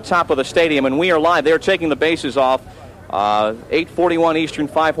gone through the top of the stadium. And we are live. They're taking the bases off, 8:41 Eastern,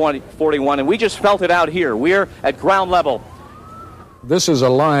 5:41, and we just felt it out here. We're at ground level. This is a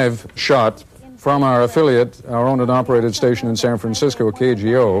live shot from our affiliate, our owned and operated station in San Francisco,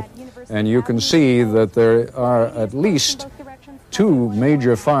 KGO. And you can see that there are at least 2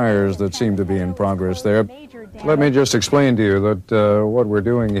 major fires that seem to be in progress there. Let me just explain to you that what we're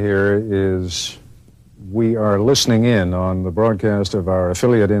doing here is we are listening in on the broadcast of our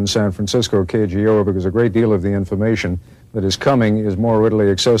affiliate in San Francisco, KGO, because a great deal of the information that is coming is more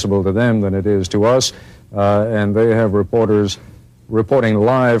readily accessible to them than it is to us. And they have reporters reporting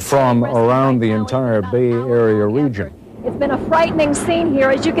live from around the entire Bay Area region. It's been a frightening scene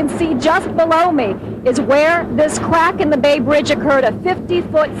here. As you can see, just below me is where this crack in the Bay Bridge occurred, a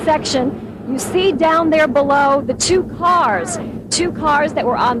 50-foot section. You see down there below the two cars that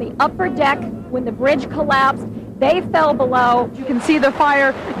were on the upper deck when the bridge collapsed. They fell below. You can see the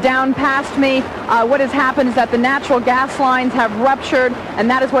fire down past me. What has happened is that the natural gas lines have ruptured, and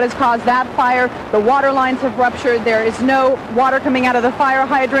that is what has caused that fire. The water lines have ruptured. There is no water coming out of the fire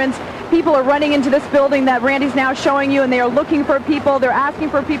hydrants. People are running into this building that Randy's now showing you, and they are looking for people. They're asking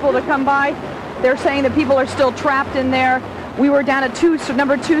for people to come by. They're saying that people are still trapped in there. We were down at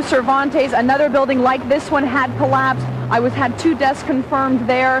number 2 Cervantes. Another building like this one had collapsed. had 2 deaths confirmed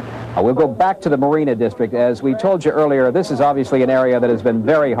there. We'll go back to the Marina District. As we told you earlier, this is obviously an area that has been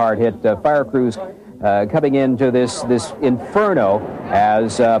very hard hit. Fire crews coming into this inferno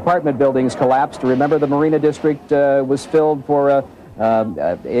as apartment buildings collapsed. Remember, the Marina District was filled for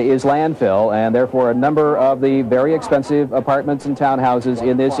is landfill, and therefore a number of the very expensive apartments and townhouses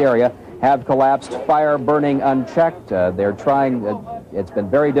in this area have collapsed, fire burning unchecked. They're trying, it's been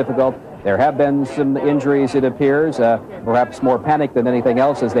very difficult. There have been some injuries, it appears, perhaps more panic than anything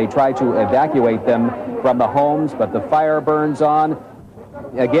else as they try to evacuate them from the homes, but the fire burns on.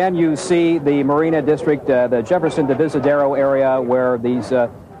 Again, you see the Marina District, the Jefferson Divisadero area where these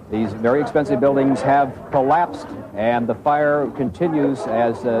very expensive buildings have collapsed, and the fire continues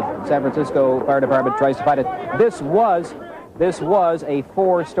as San Francisco Fire Department tries to fight it. This was a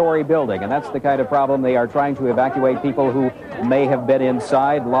 4-story building, and that's the kind of problem. They are trying to evacuate people who may have been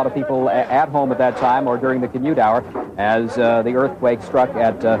inside. A lot of people at home at that time or during the commute hour as the earthquake struck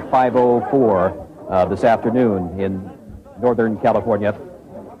at 5:04 this afternoon in Northern California.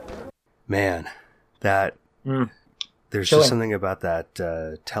 Man, that... There's Chilling. just something about that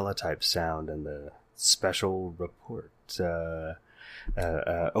teletype sound and the special report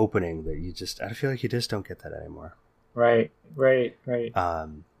opening that I feel like you just don't get that anymore. Right.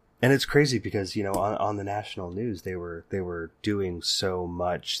 And it's crazy because, you know, on the national news, they were doing so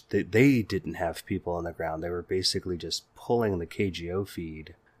much that they didn't have people on the ground. They were basically just pulling the KGO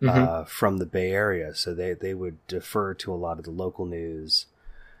feed from the Bay Area. So they would defer to a lot of the local news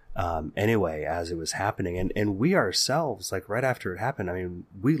anyway, as it was happening. And we ourselves, like right after it happened, I mean,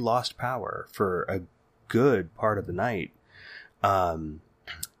 we lost power for a good part of the night. And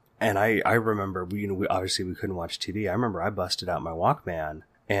I remember, we obviously we couldn't watch TV. I remember I busted out my Walkman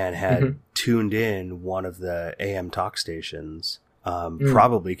and had tuned in one of the AM talk stations,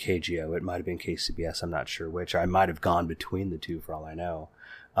 probably KGO. It might have been KCBS. I'm not sure which. I might have gone between the two for all I know,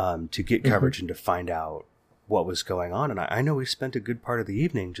 to get coverage and to find out what was going on. And I know we spent a good part of the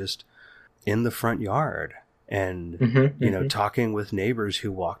evening just in the front yard and, you know, talking with neighbors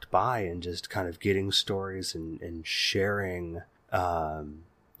who walked by and just kind of getting stories and sharing,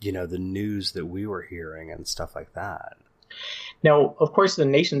 you know, the news that we were hearing and stuff like that. Now, of course, the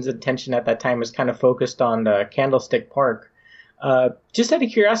nation's attention at that time was kind of focused on Candlestick Park. Just out of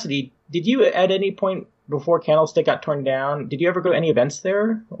curiosity, did you at any point before Candlestick got torn down, did you ever go to any events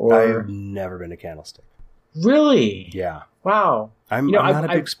there? Or? I've never been to Candlestick. Really? Yeah. Wow. I'm not a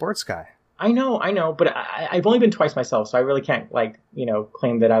big sports guy. I know, but I've only been twice myself, so I really can't, like, you know,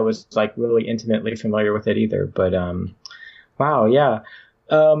 claim that I was, like, really intimately familiar with it either. But, wow, yeah.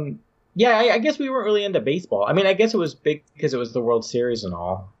 Yeah, I guess we weren't really into baseball. I mean, I guess it was big because it was the World Series and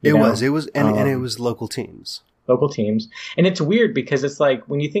all. It was, and it was local teams. Local teams. And it's weird because it's like,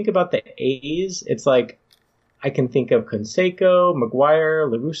 when you think about the A's, it's like, I can think of Canseco, McGuire,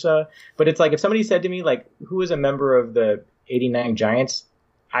 La Russa, but it's like, if somebody said to me, like, who was a member of the 89 Giants,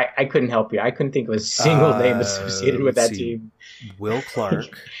 I couldn't help you. I couldn't think of a single name associated with that team. Will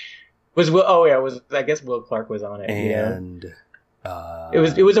Clark. I guess Will Clark was on it. And...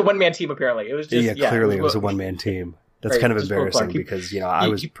 It was a one-man team, apparently. It was just clearly it was a one-man team. That's right, kind of embarrassing because, you know, I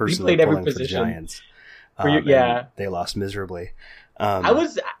was personally pulling for the Giants. They lost miserably.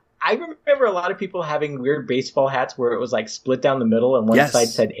 I remember a lot of people having weird baseball hats where it was like split down the middle and one side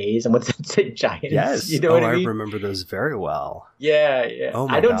said A's and one side said Giants. Yes. You know what I mean? I remember those very well. Yeah. Oh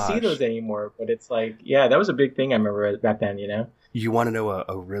I don't see those anymore, but it's like, yeah, that was a big thing I remember back then, you know? You want to know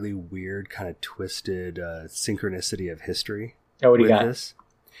a really weird kind of twisted synchronicity of history? Oh, what do you got? This?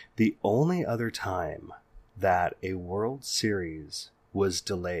 The only other time that a World Series was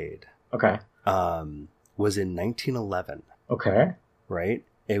delayed was in 1911. Okay. Right?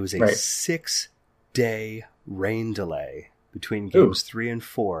 It was a 6-day rain delay between games 3 and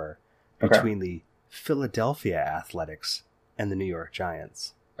 4 between the Philadelphia Athletics and the New York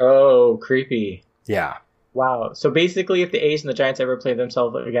Giants. Oh, creepy. Yeah. Wow. So basically, if the A's and the Giants ever play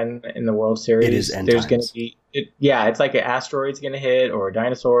themselves again in the World Series, there's going to be... it's like an asteroid's going to hit or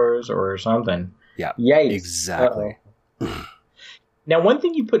dinosaurs or something. Yeah. Yikes. Exactly. Now, one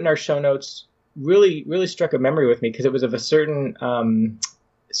thing you put in our show notes really, really struck a memory with me because it was of a certain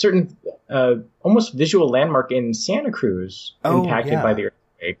almost visual landmark in Santa Cruz impacted by the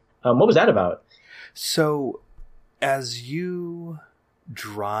earthquake. What was that about? So, as you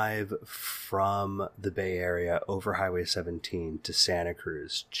drive from the Bay Area over Highway 17 to Santa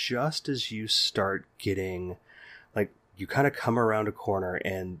Cruz, just as you start getting, like, you kind of come around a corner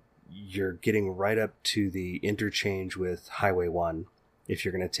and you're getting right up to the interchange with Highway 1, if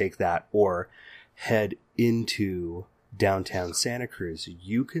you're going to take that, or head into downtown Santa Cruz,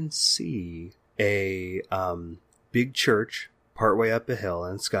 you can see a big church partway up a hill,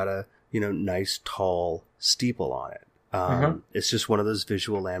 and it's got a nice tall steeple on it. It's just one of those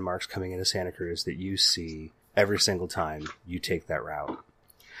visual landmarks coming into Santa Cruz that you see every single time you take that route.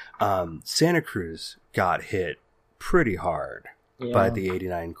 Santa Cruz got hit pretty hard by the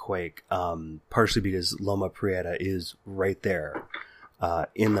 89 quake, partially because Loma Prieta is right there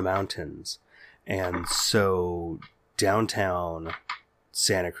in the mountains. And so downtown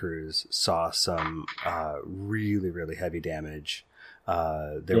Santa Cruz saw some really, really heavy damage.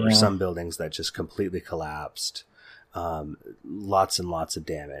 There were some buildings that just completely collapsed. Lots and lots of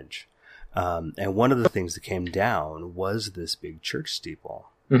damage. And one of the things that came down was this big church steeple.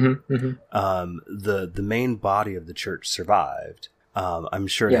 The main body of the church survived. I'm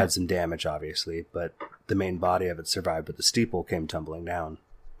sure it had some damage, obviously, but the main body of it survived, but the steeple came tumbling down.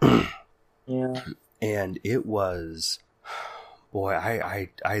 And it was, boy,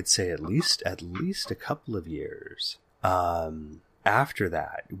 I'd say at least a couple of years after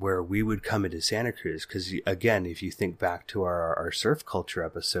that, where we would come into Santa Cruz, because again, if you think back to our surf culture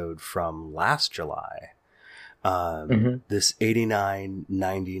episode from last July, this 89,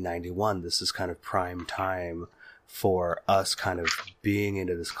 90, 91, this is kind of prime time for us kind of being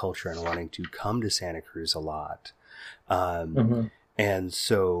into this culture and wanting to come to Santa Cruz a lot. And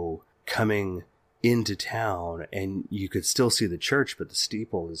so coming into town, and you could still see the church, but the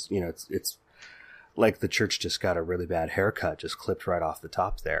steeple is, it's like the church just got a really bad haircut, just clipped right off the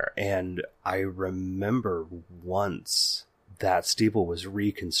top there. And I remember once that steeple was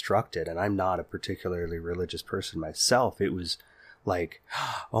reconstructed, and I'm not a particularly religious person myself. It was like,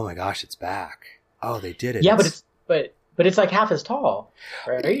 oh my gosh, it's back. Oh, they did it. Yeah, but it's like half as tall,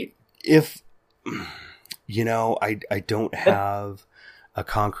 right? If, I don't have a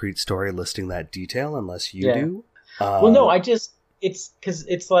concrete story listing that detail unless you do. Well, no, it's because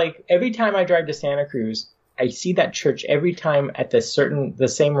it's like every time I drive to Santa Cruz, I see that church every time at the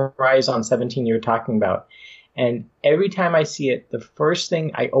same rise on 17 you're talking about. And every time I see it, the first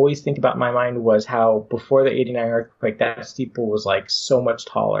thing I always think about in my mind was how before the 89 earthquake, that steeple was like so much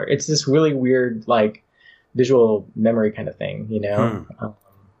taller. It's this really weird, like visual memory kind of thing,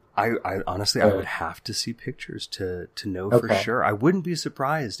 I honestly, I would have to see pictures to know for sure. I wouldn't be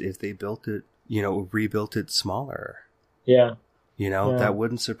surprised if they built it, rebuilt it smaller. Yeah. That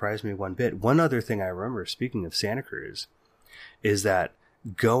wouldn't surprise me one bit. One other thing I remember, speaking of Santa Cruz, is that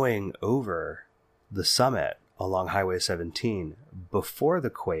going over the summit along Highway 17 before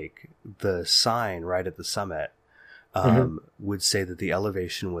the quake, the sign right at the summit would say that the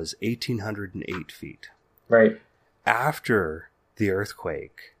elevation was 1,808 feet. Right. After the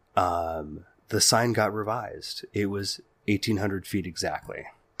earthquake, the sign got revised. It was 1,800 feet exactly.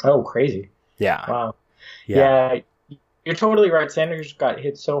 Oh, crazy. Yeah. Wow. Yeah. You're totally right. Santa Cruz got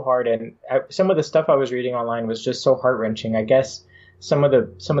hit so hard, and some of the stuff I was reading online was just so heart-wrenching. I guess some of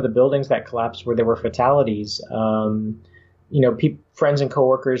the buildings that collapsed where there were fatalities, friends and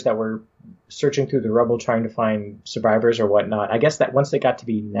coworkers that were searching through the rubble trying to find survivors or whatnot. I guess that once they got to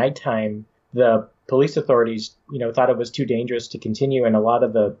be nighttime, the police authorities, thought it was too dangerous to continue, and a lot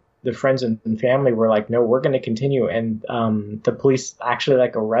of the friends and family were like, no, we're going to continue. And the police actually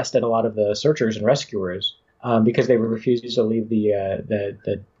arrested a lot of the searchers and rescuers because they refused to leave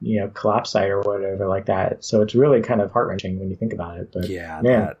the collapse site or whatever like that. So it's really kind of heart-wrenching when you think about it. But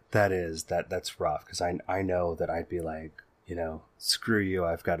yeah, that's rough, because I know that I'd be like, screw you.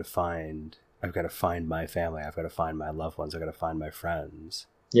 I've got to find my family. I've got to find my loved ones. I've got to find my friends.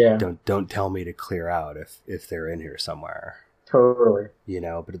 Yeah. Don't tell me to clear out if they're in here somewhere. Totally.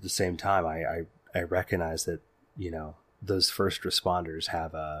 But at the same time, I recognize that, those first responders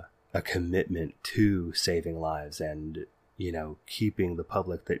have a commitment to saving lives and, keeping the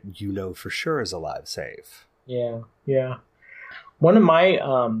public that for sure is alive safe. Yeah. Yeah. One of my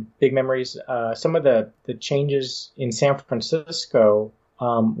big memories, some of the changes in San Francisco,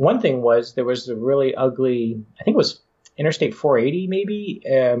 one thing was there was a really ugly, I think it was Interstate 480 maybe.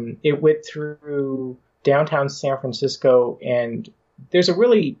 It went through downtown San Francisco, and there's a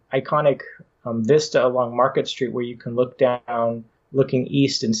really iconic vista along Market Street where you can look down, looking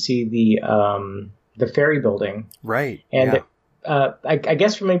east, and see the ferry building. Right. And I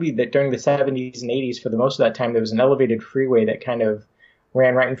guess for maybe during the 70s and 80s, for the most of that time, there was an elevated freeway that kind of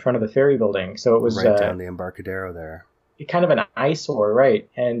ran right in front of the ferry building. So it was right down the Embarcadero there. Kind of an eyesore, right?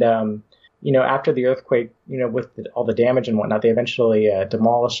 And after the earthquake, with all the damage and whatnot, they eventually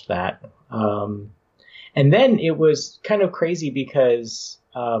demolished that. And then it was kind of crazy because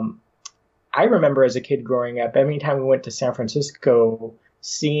I remember as a kid growing up, every time we went to San Francisco,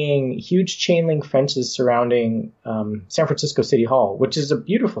 seeing huge chain link fences surrounding San Francisco City Hall, which is a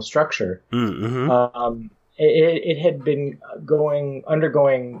beautiful structure. Mm-hmm. It had been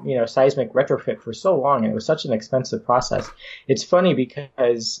undergoing seismic retrofit for so long, and it was such an expensive process. It's funny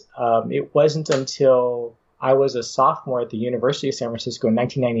because it wasn't until I was a sophomore at the University of San Francisco in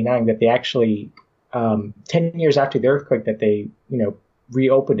 1999 that they actually 10 years after the earthquake that they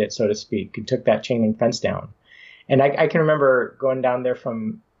reopened it, so to speak, and took that chain link fence down. And I can remember going down there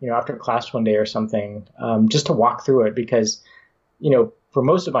from after class one day or something, just to walk through it, because for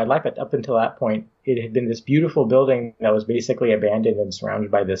most of my life up until that point, it had been this beautiful building that was basically abandoned and surrounded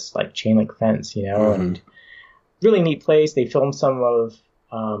by this chain link fence, and really neat place. They filmed some of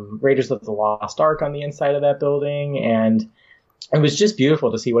Raiders of the Lost Ark on the inside of that building, and it was just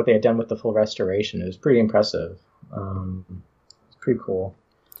beautiful to see what they had done with the full restoration. It was pretty impressive. It's pretty cool.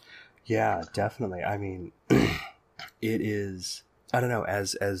 Yeah, definitely. I mean, it is, I don't know,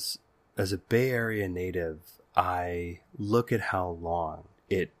 as a Bay Area native, I look at how long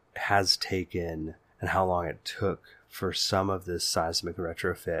it has taken and how long it took for some of this seismic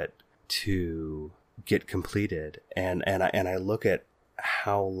retrofit to get completed. And I look at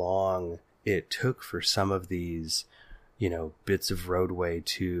how long it took for some of these, bits of roadway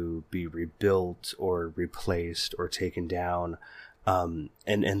to be rebuilt or replaced or taken down. And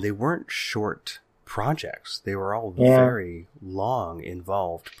they weren't short projects. They were all very long,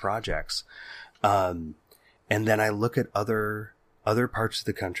 involved projects. And then I look at other parts of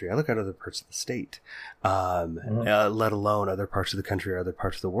the country. I look at other parts of the state, let alone other parts of the country or other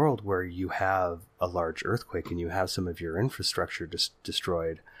parts of the world where you have a large earthquake and you have some of your infrastructure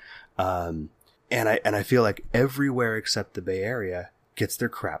destroyed. And I feel like everywhere except the Bay Area gets their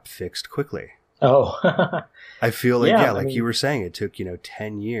crap fixed quickly. Oh, I feel like, you were saying, it took,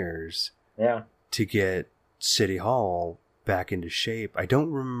 10 years to get City Hall back into shape. I don't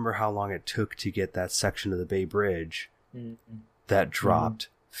remember how long it took to get that section of the Bay Bridge that dropped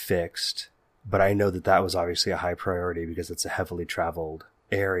fixed, but I know that was obviously a high priority because it's a heavily traveled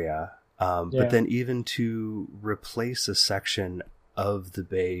area. But then even to replace a section of the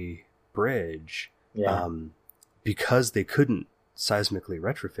Bay Bridge, because they couldn't seismically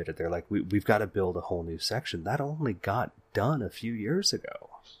retrofit it, they're like, we've got to build a whole new section. That only got done a few years ago.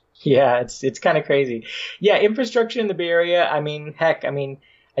 Yeah, it's kind of crazy. Yeah, infrastructure in the Bay Area. I mean, heck, I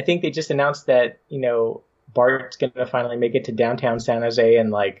think they just announced that, BART's going to finally make it to downtown San Jose in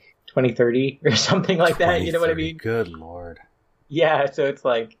like 2030 or something like that. You know what I mean? Good Lord. Yeah. So it's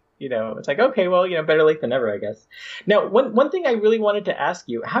like, okay, well, better late than never, I guess. Now, one thing I really wanted to ask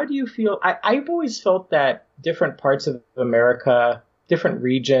you, how do you feel? I've always felt that different parts of America, different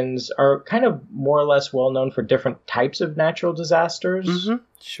regions are kind of more or less well known for different types of natural disasters. Mm-hmm.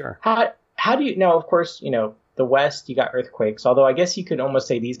 Sure. How do you know, of course, the West, you got earthquakes, although I guess you could almost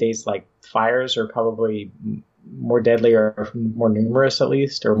say these days, like, fires are probably more deadly or more numerous, at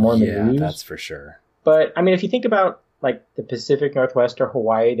least, or more in the news. Yeah, that's for sure. But, if you think about, like, the Pacific Northwest or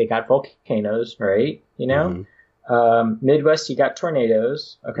Hawaii, they got volcanoes, right? Midwest, you got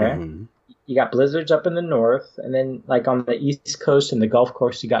tornadoes, okay? Mm-hmm. You got blizzards up in the north, and then, like, on the East Coast and the Gulf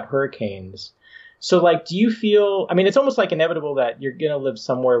Coast, you got hurricanes. So, like, do you feel, it's almost like inevitable that you're going to live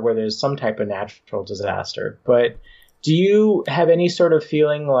somewhere where there's some type of natural disaster. But do you have any sort of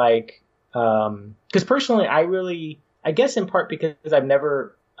feeling like, because personally, I guess in part because I've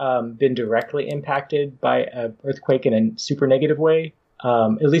never been directly impacted by an earthquake in a super negative way,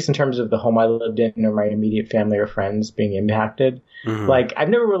 at least in terms of the home I lived in or my immediate family or friends being impacted. Mm-hmm. Like, I've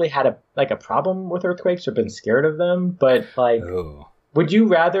never really had a problem with earthquakes or been scared of them, but like... Oh. Would you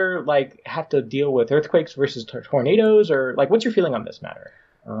rather, like, have to deal with earthquakes versus tornadoes, or, like, what's your feeling on this matter?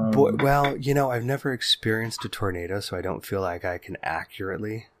 Well, I've never experienced a tornado, so I don't feel like I can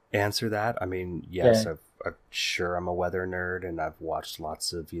accurately answer that. Yes, I'm sure I'm a weather nerd, and I've watched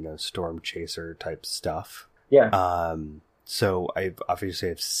lots of, storm chaser type stuff. Yeah. So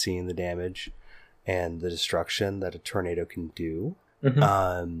I've seen the damage and the destruction that a tornado can do.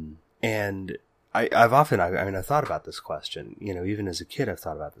 Mm-hmm. And I've thought about this question, even as a kid, I've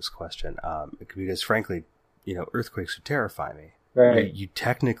thought about this question, because frankly, earthquakes would terrify me. Right. You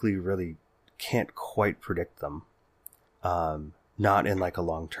technically really can't quite predict them. Not in like a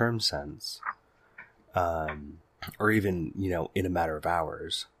long-term sense. Or even, in a matter of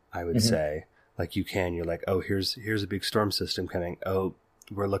hours, I would say. Like you're like, oh, here's a big storm system coming. Oh,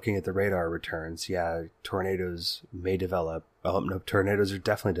 we're looking at the radar returns. Yeah, tornadoes may develop. Oh, no, tornadoes are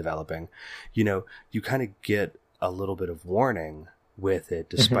definitely developing. You kind of get a little bit of warning with it,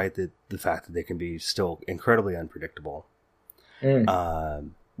 despite the fact that they can be still incredibly unpredictable.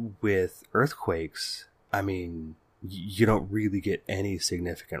 With earthquakes, you don't really get any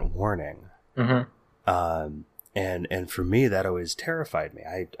significant warning. And for me, that always terrified me.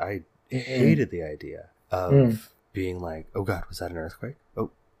 I hated the idea of being like, oh God, was that an earthquake? Oh,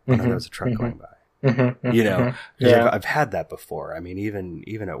 no, that was a truck going by. Because I've had that before.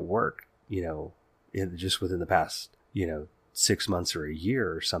 Even at work, just within the past, 6 months or a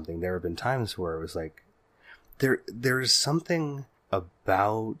year or something, there have been times where it was like, there's something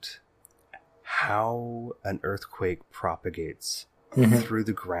about how an earthquake propagates through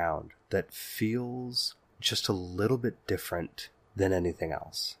the ground that feels just a little bit different than anything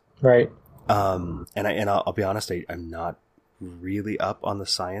else. Right. And I'll be honest, I'm not really up on the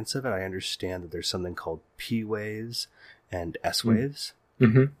science of it. I understand that there's something called P waves and S waves.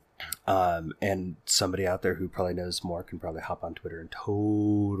 And somebody out there who probably knows more can probably hop on Twitter and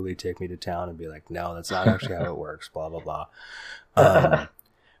totally take me to town and be like, no, that's not actually how it works, blah, blah, blah.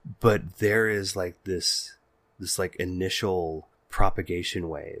 But there is like this like initial propagation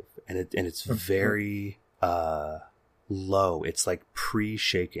wave, and it's very low. It's like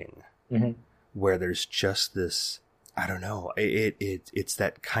pre-shaking, where there's just this, I don't know, it's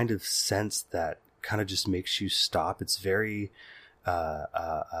that kind of sense that kind of just makes you stop. It's very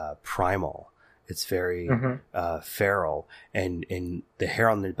primal. It's very feral, and the hair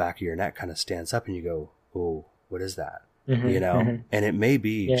on the back of your neck kind of stands up, and you go, "Oh, what is that?" And it may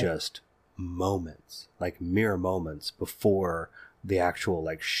be just moments, like mere moments before the actual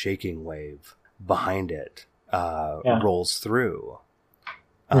like shaking wave behind it rolls through.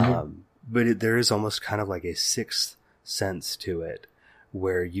 But there is almost kind of like a sixth sense to it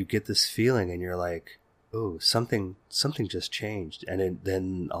where you get this feeling and you're like, oh, something just changed. And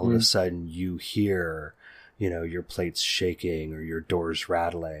then all of a sudden you hear, your plates shaking or your doors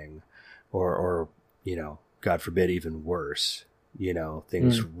rattling or, God forbid, even worse,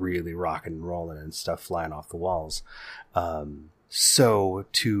 things really rocking and rolling and stuff flying off the walls. So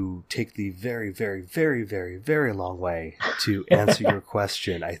to take the very, very, very, very, very long way to answer your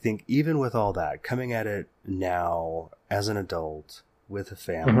question, I think even with all that, coming at it now as an adult with a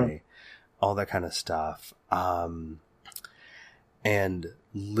family, all that kind of stuff, and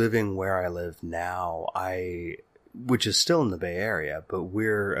living where I live now, which is still in the Bay Area, but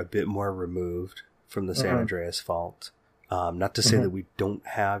we're a bit more removed from the San Andreas Fault. Not to say that we don't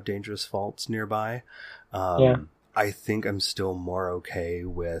have dangerous faults nearby. I think I'm still more okay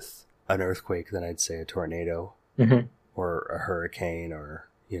with an earthquake than I'd say a tornado or a hurricane or,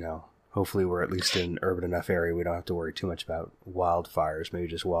 hopefully we're at least in an urban enough area we don't have to worry too much about wildfires, maybe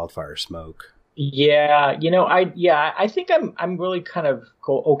just wildfire smoke. Yeah, I think I'm really kind of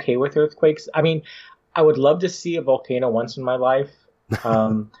okay with earthquakes. I mean, I would love to see a volcano once in my life.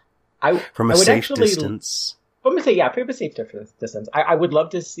 From a safe distance. From a safe distance. I would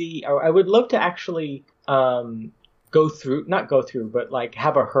love to see, or I would love to actually not go through, but like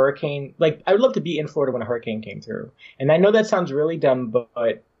have a hurricane. Like I would love to be in Florida when a hurricane came through. And I know that sounds really dumb,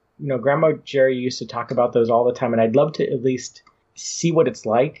 but Grandma Jerry used to talk about those all the time, and I'd love to at least see what it's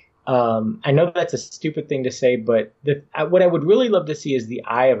like. I know that's a stupid thing to say, but what I would really love to see is the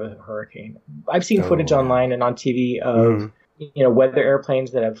eye of a hurricane. I've seen footage online and on TV of weather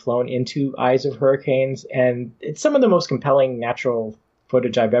airplanes that have flown into eyes of hurricanes, and it's some of the most compelling natural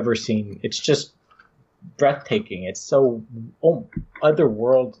footage I've ever seen. It's just breathtaking. It's so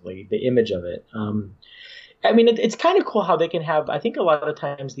otherworldly, the image of it. I mean, it's kind of cool how they can have, I think a lot of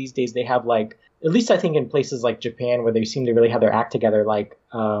times these days they have like, at least I think in places like Japan where they seem to really have their act together, like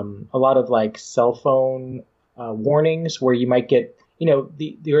a lot of like cell phone warnings where you might get,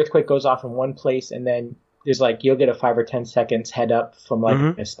 the earthquake goes off in one place and then there's like, you'll get a 5 or 10 seconds head up from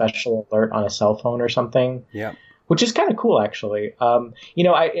like a special alert on a cell phone or something. Yeah. Which is kind of cool, actually.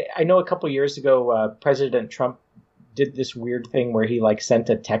 I know a couple years ago, President Trump did this weird thing where he like sent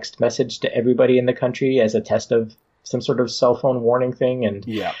a text message to everybody in the country as a test of some sort of cell phone warning thing. And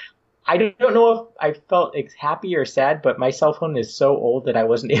I don't know if I felt happy or sad, but my cell phone is so old that I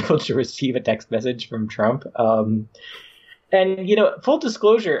wasn't able to receive a text message from Trump. And, full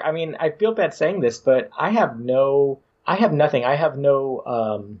disclosure, I mean, I feel bad saying this, but I have nothing. I have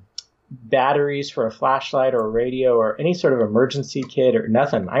no batteries for a flashlight or a radio or any sort of emergency kit or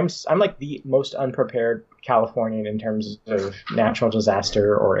nothing. I'm like the most unprepared Californian in terms of natural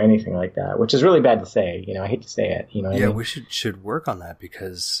disaster or anything like that, which is really bad to say. I hate to say it. I mean? We should work on that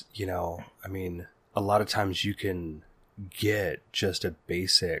because, I mean, a lot of times you can get just a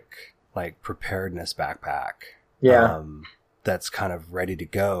basic like preparedness backpack. Yeah. That's kind of ready to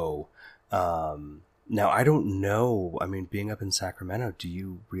go. Now, I don't know. I mean, being up in Sacramento, do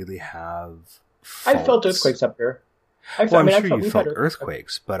you really have faults? I've felt earthquakes up here. I'm sure you felt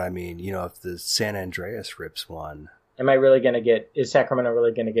earthquakes, but I mean, if the San Andreas rips one. Is Sacramento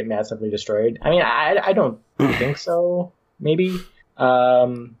really going to get massively destroyed? I mean, I don't think so. Maybe. I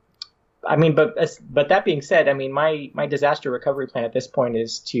mean, but that being said, I mean, my disaster recovery plan at this point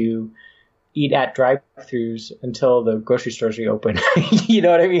is to eat at drive-thrus until the grocery stores reopen. You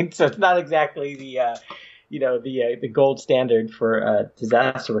know what I mean? So it's not exactly the gold standard for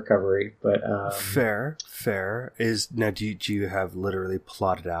disaster recovery, but fair is now. Do you have literally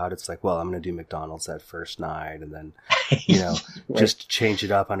plotted out? It's like, well, I'm going to do McDonald's that first night, and then right. Just change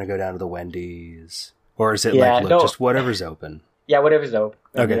it up. I'm going to go down to the Wendy's, or is it just whatever's open? Yeah, whatever's open.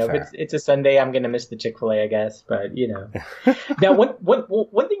 Okay, if it's a Sunday, I'm going to miss the Chick-fil-A, I guess. But now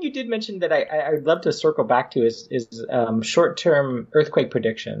one thing you did mention that I'd love to circle back to is short-term earthquake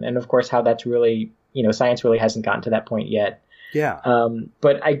prediction, and of course how that's really science really hasn't gotten to that point yet. Yeah.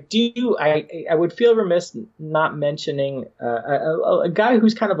 But I would feel remiss not mentioning a guy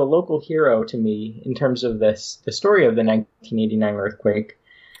who's kind of a local hero to me in terms of the story of the 1989 earthquake.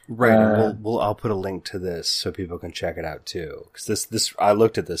 Right. I'll put a link to this so people can check it out too. Because this I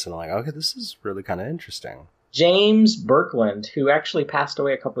looked at this and I'm like, okay, this is really kind of interesting. James Birkeland, who actually passed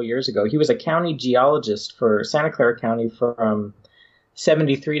away a couple of years ago, he was a county geologist for Santa Clara County from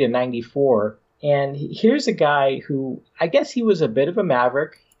 73 to 94. And here's a guy who, I guess he was a bit of a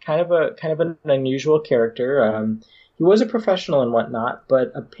maverick, kind of an unusual character. was a professional and whatnot,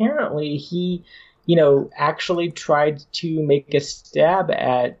 but apparently he, actually tried to make a stab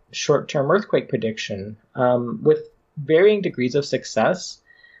at short-term earthquake prediction with varying degrees of success.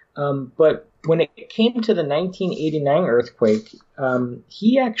 But when it came to the 1989 earthquake,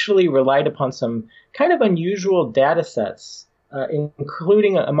 he actually relied upon some kind of unusual data sets,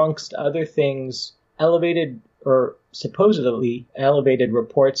 including, amongst other things, elevated or supposedly elevated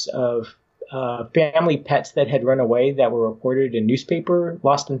reports of family pets that had run away that were reported in newspaper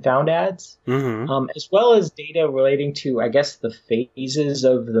lost and found ads, as well as data relating to, I guess, the phases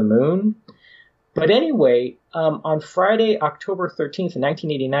of the moon. But anyway, on Friday, October 13th,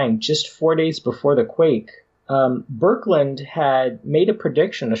 1989, just 4 days before the quake, Birkeland had made a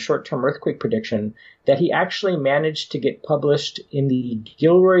prediction, a short-term earthquake prediction, that he actually managed to get published in the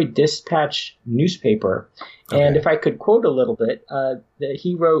Gilroy Dispatch newspaper. Okay. And if I could quote a little bit, that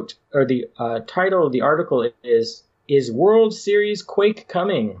he wrote, or the title of the article is World Series Quake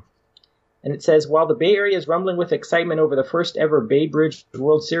Coming? And it says, while the Bay Area is rumbling with excitement over the first ever Bay Bridge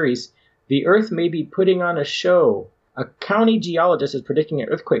World Series, the Earth may be putting on a show. A county geologist is predicting an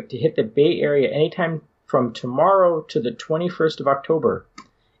earthquake to hit the Bay Area anytime from tomorrow to the 21st of October.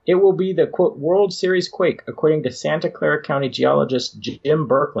 It will be the, quote, World Series quake, according to Santa Clara County geologist Jim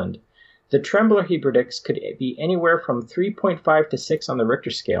Birkeland. The trembler, he predicts, could be anywhere from 3.5 to 6 on the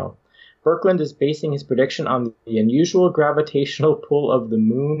Richter scale. Birkeland is basing his prediction on the unusual gravitational pull of the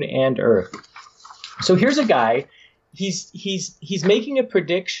moon and Earth. So here's a guy. He's making a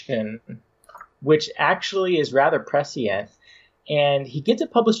prediction which actually is rather prescient, and he gets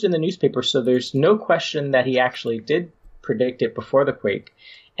it published in the newspaper, so there's no question that he actually did predict it before the quake.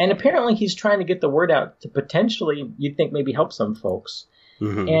 And apparently he's trying to get the word out to potentially, you'd think, maybe help some folks.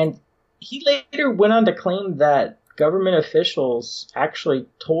 Mm-hmm. And he later went on to claim that government officials actually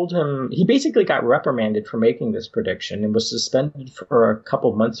told him, he basically got reprimanded for making this prediction and was suspended for a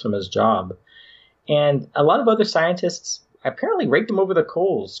couple months from his job. And a lot of other scientists apparently raked him over the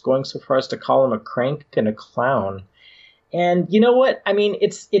coals, going so far as to call him a crank and a clown. And you know what? I mean,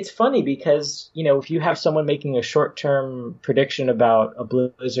 it's funny because, if you have someone making a short-term prediction about a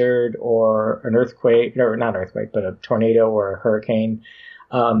blizzard or an earthquake, or not an earthquake, but a tornado or a hurricane,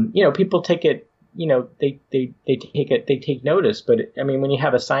 people take it, they take notice. But I mean, when you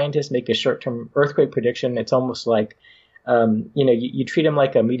have a scientist make a short-term earthquake prediction, it's almost like, you treat him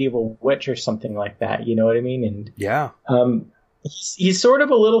like a medieval witch or something like that. You know what I mean? And yeah. He's sort of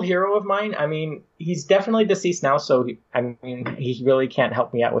a little hero of mine. I mean, he's definitely deceased now, so he really can't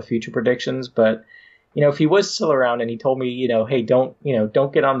help me out with future predictions. But if he was still around and he told me, hey, don't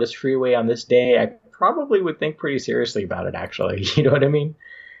get on this freeway on this day, I probably would think pretty seriously about it. Actually, you know what I mean?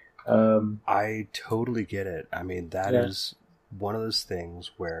 I totally get it. I mean, that is one of those things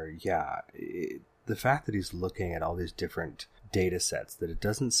where, the fact that he's looking at all these different data sets that it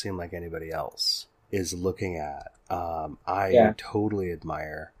doesn't seem like anybody else is looking at, I totally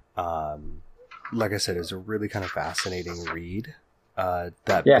admire. Like I said, it's a really kind of fascinating read.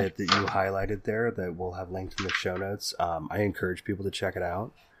 That bit that you highlighted there that we'll have linked in the show notes. I encourage people to check it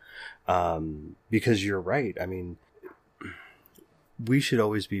out. Because you're right. I mean, we should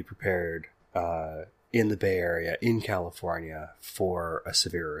always be prepared, in the Bay Area, in California, for a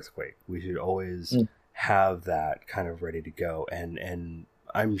severe earthquake. We should always have that kind of ready to go. And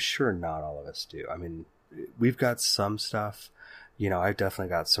I'm sure not all of us do. I mean, we've got some stuff, I've definitely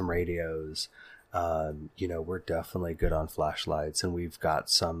got some radios. We're definitely good on flashlights, and we've got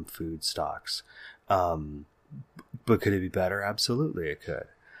some food stocks. But could it be better? Absolutely, it could.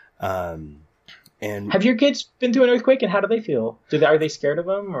 And have your kids been through an earthquake, and how do they feel? Are they scared of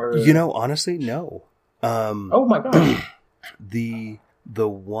them? Or honestly, no. Oh my God. The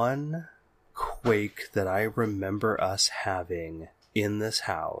one quake that I remember us having in this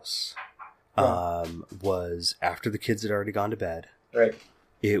house was after the kids had already gone to bed. Right.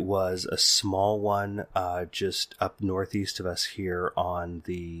 It was a small one just up northeast of us here on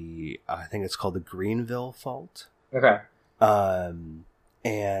the, I think it's called the Greenville Fault. Okay.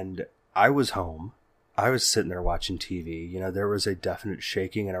 And I was home. I was sitting there watching TV. There was a definite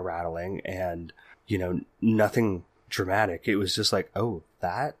shaking and a rattling, and, nothing dramatic. It was just like, oh,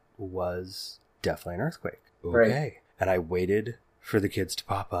 that was definitely an earthquake. Okay. Right. And I waited for the kids to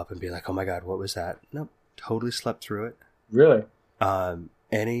pop up and be like, oh my God, what was that? Nope. Totally slept through it. Really?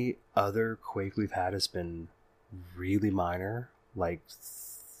 Any other quake we've had has been really minor, like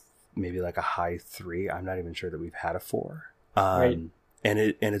maybe like a high 3. I'm not even sure that we've had a 4. Right.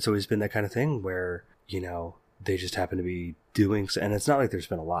 And it's always been that kind of thing where, they just happen to be doing, and it's not like there's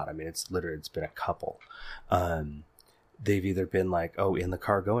been a lot. I mean, it's been a couple. They've either been like, oh, in the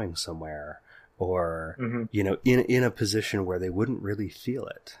car going somewhere, or, in a position where they wouldn't really feel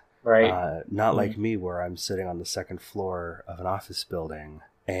it. Right. Not like me, where I'm sitting on the second floor of an office building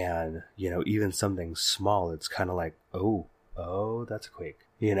and, even something small, it's kind of like, oh, that's a quake,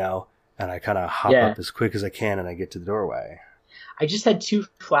 and I kind of hop up as quick as I can and I get to the doorway. I just had 2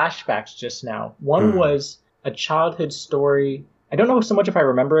 flashbacks just now. One was a childhood story. I don't know so much if I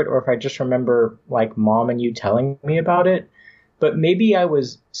remember it or if I just remember like Mom and you telling me about it, but maybe I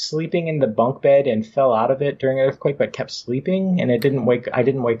was sleeping in the bunk bed and fell out of it during an earthquake, but kept sleeping and I didn't wake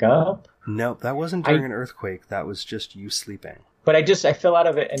up. No, that wasn't during an earthquake. That was just you sleeping. But I fell out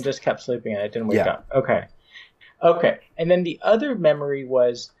of it and just kept sleeping and I didn't wake up. Okay. And then the other memory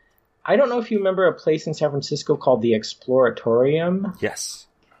was, I don't know if you remember a place in San Francisco called the Exploratorium. Yes.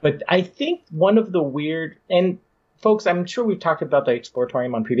 But I think one of the weird, and folks, I'm sure we've talked about the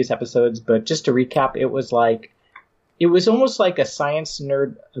Exploratorium on previous episodes, but just to recap, it was almost like a science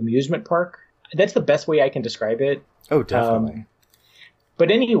nerd amusement park. That's the best way I can describe it. Oh, definitely. But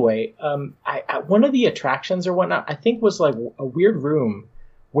anyway, one of the attractions or whatnot, I think was like a weird room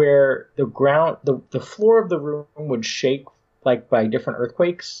where the floor of the room would shake like by different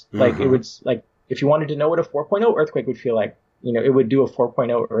earthquakes. Like it would, like if you wanted to know what a 4.0 earthquake would feel like, it would do a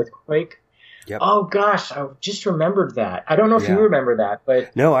 4.0 earthquake. Yep. Oh gosh, I just remembered that. I don't know if you remember that,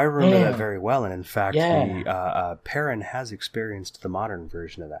 but no, I remember that very well. And in fact, Perrin has experienced the modern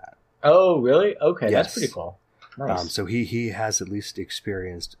version of that. Oh, really? Okay, yes. That's pretty cool. Nice. So he has at least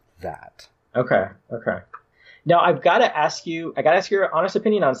experienced that. Okay. Now I gotta ask your honest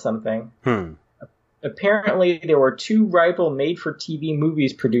opinion on something. Apparently, there were 2 rival made-for-TV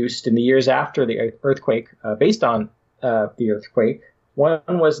movies produced in the years after the earthquake, based on the earthquake. One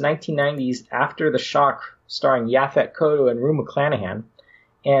was 1990's After the Shock, starring Yaphet Kotto and Rue McClanahan.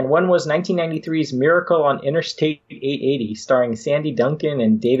 And one was 1993's Miracle on Interstate 880, starring Sandy Duncan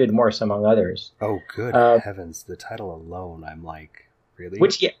and David Morse, among others. Oh, good heavens. The title alone, I'm like, really?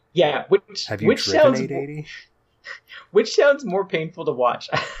 Have you driven 880? Which sounds more painful to watch?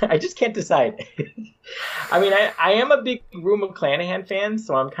 I just can't decide. I mean, I am a big Rue McClanahan fan,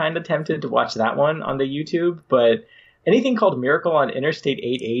 so I'm kind of tempted to watch that one on the YouTube. But anything called Miracle on Interstate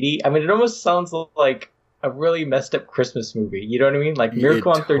 880, I mean, it almost sounds like a really messed up Christmas movie. You know what I mean? Like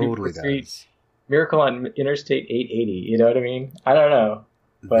Miracle on 34th Street, Miracle on Interstate 880. You know what I mean? I don't know.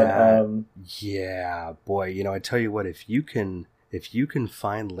 But yeah, boy, I tell you what, if you can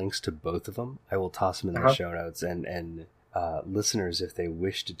find links to both of them, I will toss them in the show notes. And listeners, if they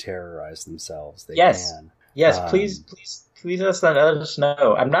wish to terrorize themselves, they can. Yes, please let us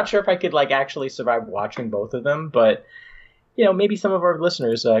know. I'm not sure if I could actually survive watching both of them, but maybe some of our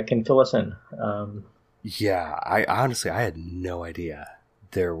listeners can fill us in. Yeah, I honestly had no idea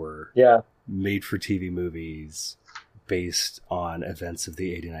there were made-for-TV movies based on events of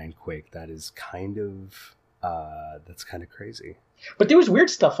the '89 quake. That is kind of crazy. But there was weird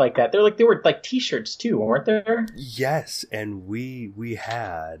stuff like that. There were T-shirts too, weren't there? Yes, and we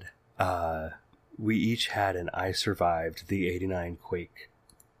each had an "I survived the '89 quake"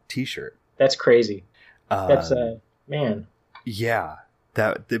 T-shirt. That's crazy. That's man. Yeah,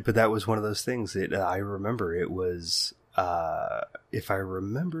 but that was one of those things that I remember. It was, if I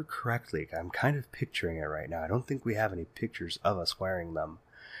remember correctly, I'm kind of picturing it right now. I don't think we have any pictures of us wearing them.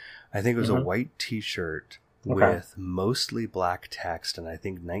 I think it was a white T-shirt with mostly black text, and I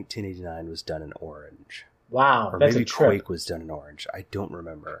think 1989 was done in orange. Wow, or that's maybe a trip. Quake was done in orange. I don't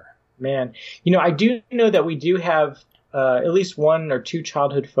remember. Man, I do know that we do have at least 1 or 2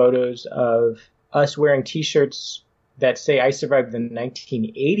 childhood photos of us wearing T-shirts that say "I survived the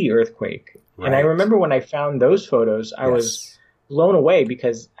 1980 earthquake." Right. And I remember when I found those photos, I was blown away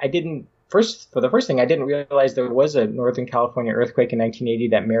because I didn't realize there was a Northern California earthquake in 1980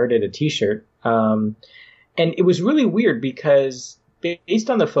 that merited a T-shirt. And it was really weird because based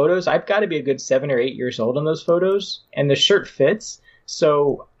on the photos, I've got to be a good 7 or 8 years old in those photos, and the shirt fits.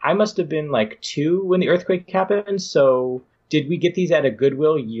 So I must have been 2 when the earthquake happened. So did we get these at a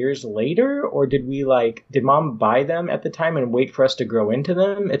Goodwill years later, or did Mom buy them at the time and wait for us to grow into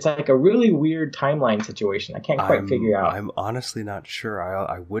them? It's a really weird timeline situation. I can't quite figure out. I'm honestly not sure.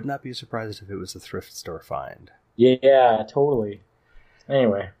 I would not be surprised if it was a thrift store find. Yeah, totally.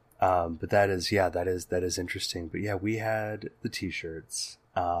 Anyway. But that is interesting. But yeah, we had the T-shirts,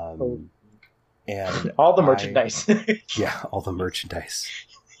 and all the merchandise. Yeah, all the merchandise.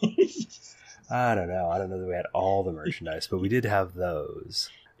 I don't know that we had all the merchandise, but we did have those.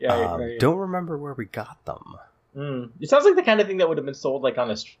 Yeah, right. Don't remember where we got them. It sounds like the kind of thing that would have been sold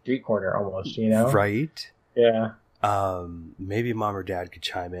on a street corner almost, Right? Yeah. Maybe Mom or Dad could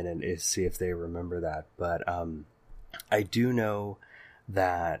chime in and see if they remember that. But I do know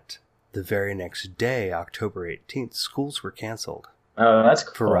that the very next day, October 18th, schools were canceled. Oh, that's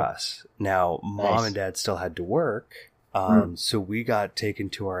cool. For us. Now, Mom and Dad still had to work, so we got taken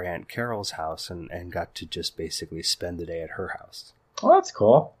to our Aunt Carol's house and got to just basically spend the day at her house. Oh, that's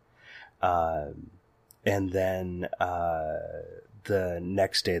cool. And then the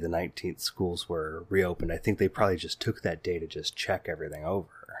next day, the 19th, schools were reopened. I think they probably just took that day to just check everything over.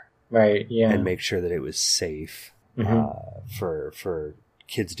 Right, yeah. And make sure that it was safe for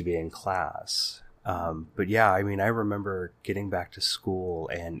kids to be in class. But yeah, I mean, I remember getting back to school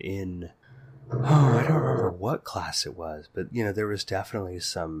and I don't remember what class it was, but, you know, there was definitely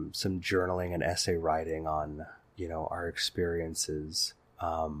some journaling and essay writing on, you know, our experiences.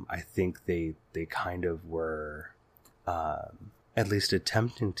 I think they kind of were, at least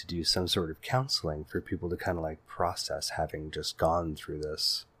attempting to do some sort of counseling for people to kind of like process having just gone through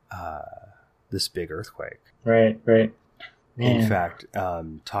this big earthquake. Right. Man. In fact,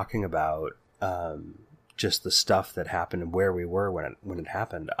 talking about, just the stuff that happened and where we were when it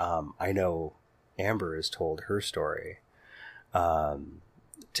happened. I know Amber has told her story,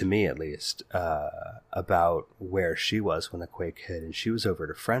 to me at least, about where she was when the quake hit, and she was over at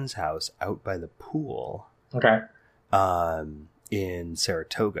a friend's house out by the pool. Okay. In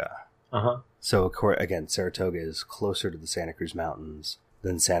Saratoga. So again, Saratoga is closer to the Santa Cruz Mountains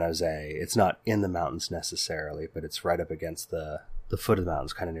than San Jose. It's not in the mountains necessarily, but it's right up against the foot of the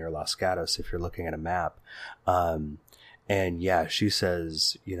mountains, kind of near Los Gatos, if you're looking at a map. And yeah, she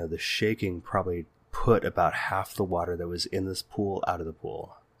says, you know, the shaking probably put about half the water that was in this pool out of the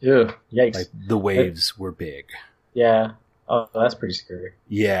pool. Ew, yikes. Like the waves were big. Yeah. Oh, that's pretty scary.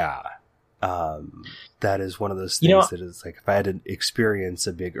 Yeah. That is one of those things that is like, if I had to experience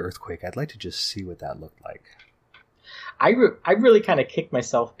a big earthquake, I'd like to just see what that looked like. I really kind of kicked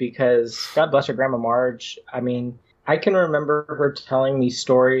myself because, God bless her, Grandma Marge. I mean, I can remember her telling me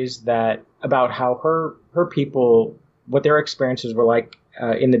stories about how her people, what their experiences were like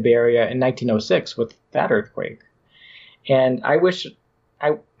in the Bay Area in 1906 with that earthquake. And I wish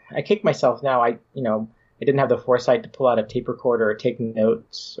I kick myself now. I didn't have the foresight to pull out a tape recorder or take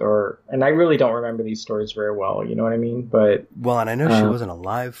notes, and I really don't remember these stories very well. You know what I mean? But and I know she wasn't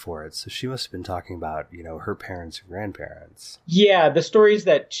alive for it, so she must have been talking about, you know, her parents and grandparents. Yeah, the stories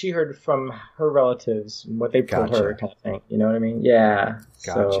that she heard from her relatives and what they told her, kind of thing. You know what I mean? Yeah.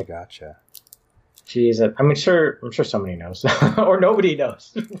 Gotcha. I'm sure somebody knows, or nobody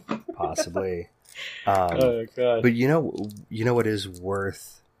knows. Possibly. Oh God! But you know what is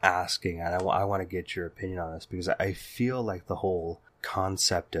worth asking, and I want to get your opinion on this, because I feel like the whole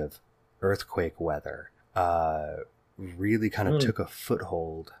concept of earthquake weather really kind of took a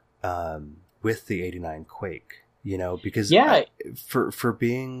foothold with the 89 quake, you know, because for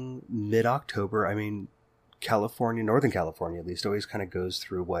being mid-October, I mean, California, Northern California at least, always kind of goes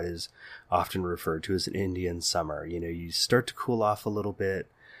through what is often referred to as an Indian summer. You know, you start to cool off a little bit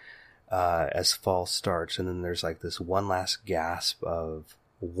as fall starts, and then there's like this one last gasp of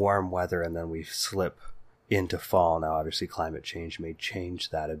warm weather, and then we slip into fall. Now, obviously, climate change may change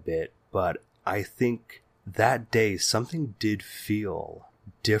that a bit, but I think that day something did feel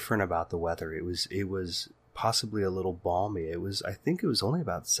different about the weather. It was possibly a little balmy. I think it was only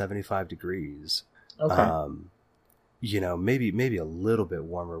about 75 degrees. Okay. You know, maybe a little bit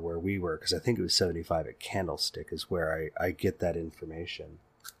warmer where we were, because I think it was 75 at Candlestick is where I get that information.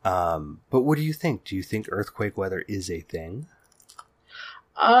 But what do you think? Do you think earthquake weather is a thing?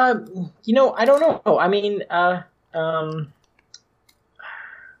 You know, I don't know. I mean, I'm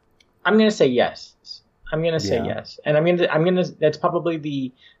going to say yes. I'm going to say yes. And I'm going to, that's probably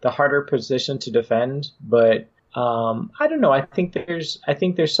the harder position to defend, but, I don't know. I think there's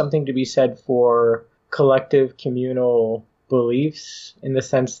something to be said for collective communal beliefs, in the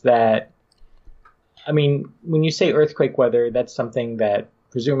sense that, I mean, when you say earthquake weather, that's something that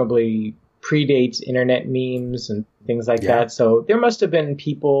presumably predates internet memes and things like that. So there must have been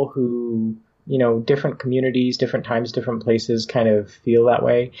people who, you know, different communities, different times, different places kind of feel that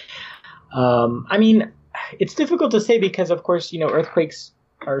way. I mean, it's difficult to say because, of course, you know, earthquakes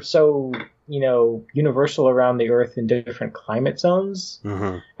are so, you know, universal around the earth in different climate zones.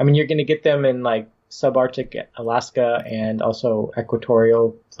 Mm-hmm. I mean, you're going to get them in like subarctic Alaska and also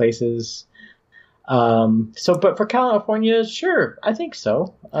equatorial places. But for California, sure, I think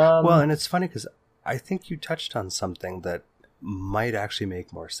so. Well, and it's funny because I think you touched on something that might actually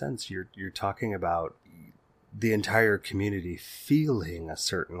make more sense. You're talking about the entire community feeling a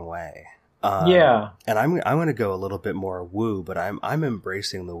certain way. And I'm going to go a little bit more woo, but I'm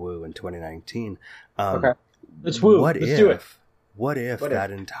embracing the woo in 2019. Okay, let's woo. Let's do it. What if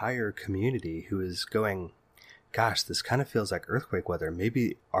that entire community who is going gosh, this kind of feels like earthquake weather.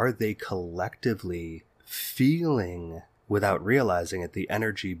 Maybe are they collectively feeling, without realizing it, the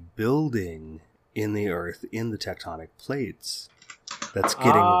energy building in the earth, in the tectonic plates, that's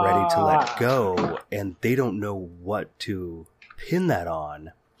getting ready to let go, and they don't know what to pin that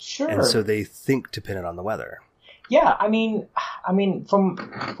on. Sure. And so they think to pin it on the weather. Yeah, I mean, from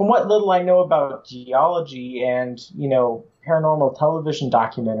what little I know about geology and, you know, paranormal television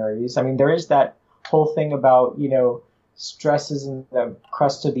documentaries, I mean, there is that whole thing about, you know, stresses in the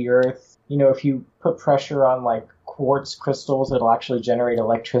crust of the earth. You know, if you put pressure on like quartz crystals, it'll actually generate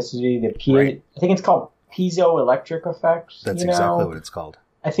electricity. Right. I think it's called piezoelectric effect. That's exactly what it's called.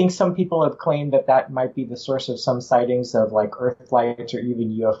 I think some people have claimed that might be the source of some sightings of like earth flights or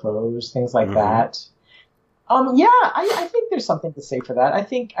even UFOs, things like that. Yeah, I think there's something to say for that. I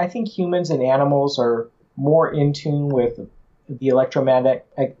think humans and animals are more in tune with the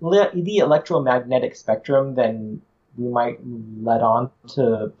electromagnetic spectrum than we might let on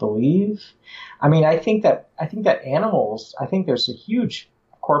to believe. I mean, I think that animals, I think there's a huge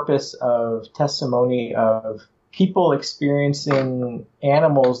corpus of testimony of people experiencing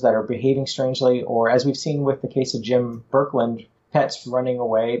animals that are behaving strangely, or as we've seen with the case of Jim Birkeland, pets running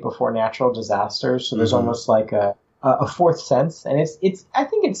away before natural disasters. So there's almost like a fourth sense. And I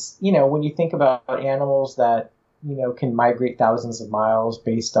think it's, you know, when you think about animals that, you know, can migrate thousands of miles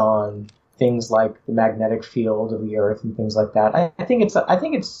based on things like the magnetic field of the earth and things like that, I think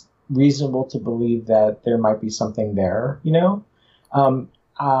it's reasonable to believe that there might be something there, you know?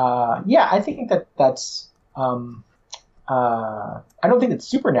 Yeah, I think that's, I don't think it's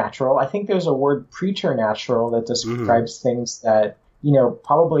supernatural. I think there's a word preternatural that describes things that, you know,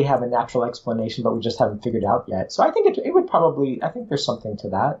 probably have a natural explanation, but we just haven't figured out yet. So I think it would probably, I think there's something to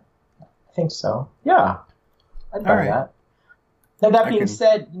that. I think so. Yeah. I'd buy that. Now, that being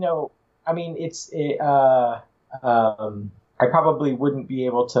said, you know, I mean, I probably wouldn't be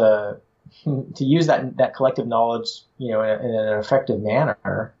able to use that collective knowledge, you know, in an effective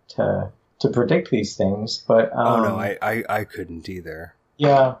manner to predict these things, but no, I couldn't either.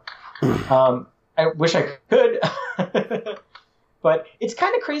 Yeah, I wish I could, but it's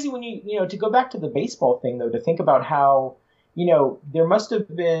kind of crazy when you know, to go back to the baseball thing though, to think about how, you know, there must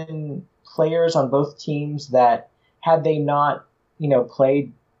have been players on both teams that, had they not, you know,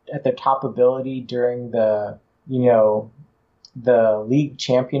 played at their top ability during the, you know, the league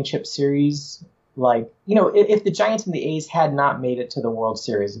championship series. Like, you know, if the Giants and the A's had not made it to the World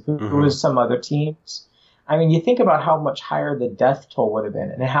Series, if it was some other teams, I mean, you think about how much higher the death toll would have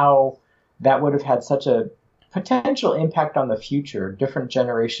been and how that would have had such a potential impact on the future. Different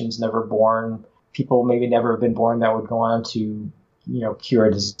generations never born, people maybe never have been born that would go on to, you know, cure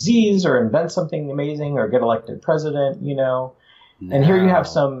a disease or invent something amazing or get elected president, you know. And here you have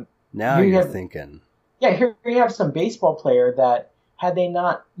some... Now you're thinking. Yeah, here you have some baseball player that, had they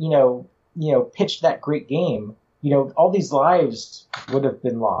not, you know, pitched that great game, you know, all these lives would have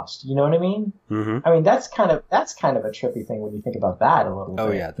been lost. You know what I mean? I mean, that's kind of a trippy thing when you think about that a little bit.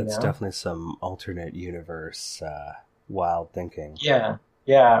 Oh yeah, that's definitely some alternate universe, wild thinking. Yeah,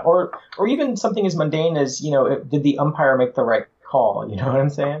 or even something as mundane as, you know, did the umpire make the right call? You know what I'm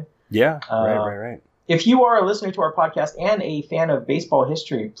saying? Yeah, right. If you are a listener to our podcast and a fan of baseball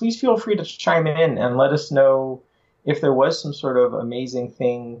history, please feel free to chime in and let us know if there was some sort of amazing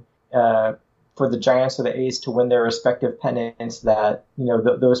thing for the Giants or the A's to win their respective pennants that, you know,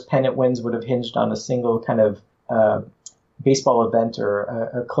 those pennant wins would have hinged on a single kind of baseball event or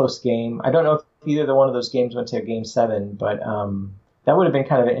a close game. I don't know if either one of those games went to Game 7, but that would have been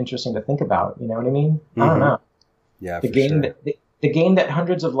kind of interesting to think about. You know what I mean? I don't know. Yeah, the game that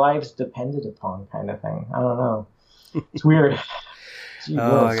hundreds of lives depended upon, kind of thing. I don't know. It's weird.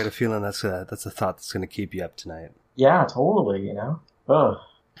 Oh, I got a feeling that's a thought that's going to keep you up tonight. Yeah, totally. You know. Ugh.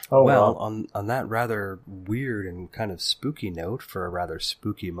 Oh, well, on that rather weird and kind of spooky note for a rather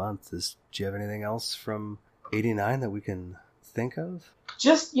spooky month, do you have anything else from '89 that we can think of?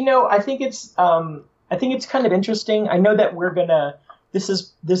 Just, you know, I think it's kind of interesting. I know that we're gonna.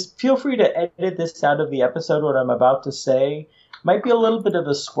 Feel free to edit this out of the episode. What I'm about to say might be a little bit of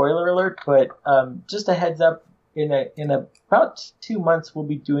a spoiler alert, but just a heads up. In about 2 months, we'll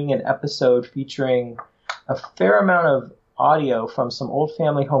be doing an episode featuring a fair amount of audio from some old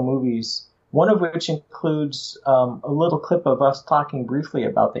family home movies, one of which includes a little clip of us talking briefly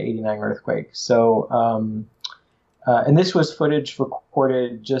about the '89 earthquake. So, and this was footage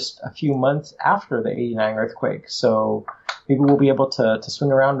recorded just a few months after the '89 earthquake. So maybe we'll be able to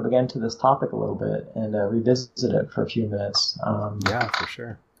swing around again to this topic a little bit and revisit it for a few minutes. Yeah, for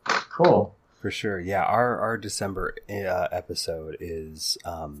sure. Cool. For sure. Yeah, our December episode is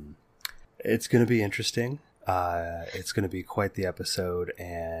it's going to be interesting. It's going to be quite the episode,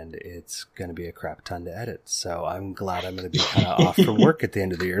 and it's going to be a crap ton to edit. So I'm glad I'm going to be kind of off from work at the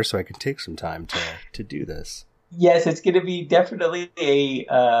end of the year, so I can take some time to do this. Yes, it's going to be definitely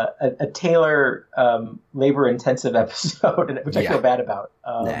a Taylor labor-intensive episode, which I feel bad about.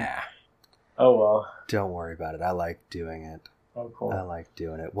 Nah. Oh, well. Don't worry about it. I like doing it. Oh, cool. I like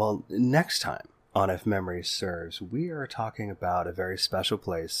doing it. Well, next time on If Memory Serves, we are talking about a very special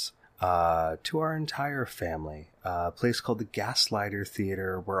place to our entire family, a place called the Gaslighter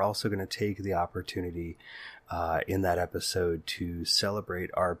Theater. We're also going to take the opportunity in that episode to celebrate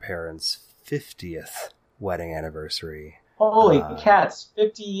our parents' 50th wedding anniversary. Holy cats,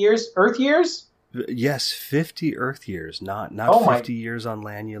 50 years? Earth years? Yes, 50 Earth years, not 50 years on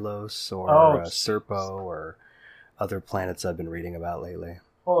Lanulos or Serpo or other planets I've been reading about lately.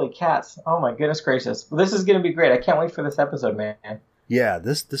 Holy cats. Oh my goodness gracious. Well, this is going to be great. I can't wait for this episode, man. Yeah,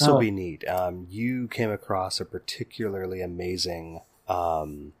 this will be neat. You came across a particularly amazing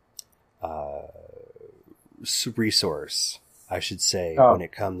resource, I should say, when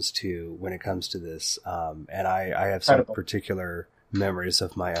it comes to this. And I have some particular memories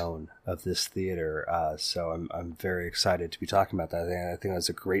of my own of this theater. So I'm very excited to be talking about that. I think that's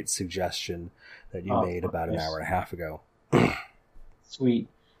a great suggestion that you made about an hour and a half ago. Sweet.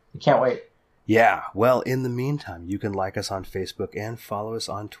 I can't wait. Yeah, well, in the meantime, you can like us on Facebook and follow us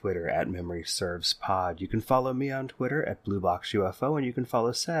on Twitter at Memory Serves Pod. You can follow me on Twitter at BlueBoxUFO, and you can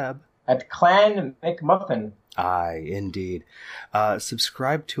follow Sab at Clan McMuffin. Aye, indeed.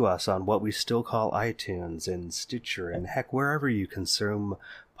 Subscribe to us on what we still call iTunes and Stitcher and heck, wherever you consume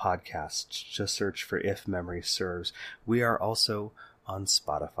podcasts. Just search for If Memory Serves. We are also on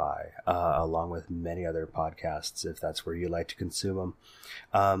Spotify, along with many other podcasts, if that's where you like to consume them.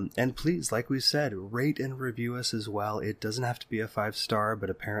 And please, like we said, rate and review us as well. It doesn't have to be a 5-star, but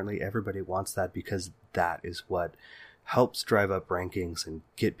apparently everybody wants that because that is what helps drive up rankings and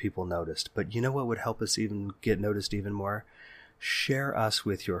get people noticed. But you know what would help us even get noticed even more? Share us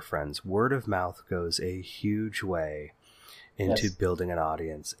with your friends. Word of mouth goes a huge way into building an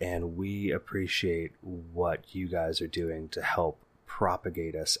audience, and we appreciate what you guys are doing to help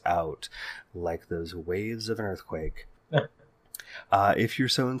propagate us out like those waves of an earthquake. If you're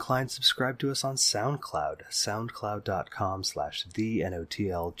so inclined, subscribe to us on SoundCloud,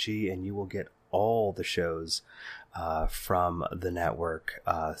 soundcloud.com/thenotlg, and you will get all the shows from the network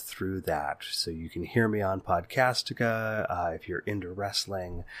through that. So you can hear me on Podcastica. If you're into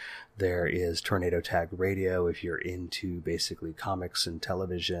wrestling, there is Tornado Tag Radio. If you're into basically comics and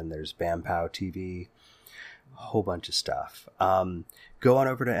television, there's BamPow TV. A whole bunch of stuff. Go on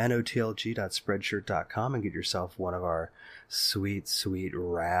over to notlg.spreadshirt.com and get yourself one of our sweet,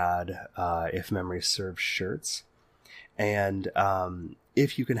 rad If Memory Serves shirts. And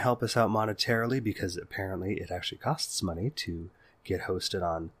if you can help us out monetarily, because apparently it actually costs money to get hosted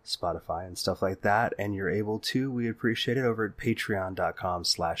on Spotify and stuff like that, and you're able to, we appreciate it over at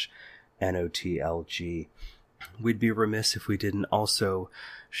patreon.com/notlg. We'd be remiss if we didn't also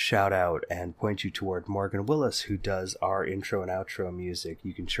shout out and point you toward Morgan Willis, who does our intro and outro music.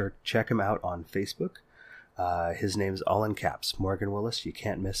 You can check him out on Facebook. His name's all in caps, Morgan Willis. You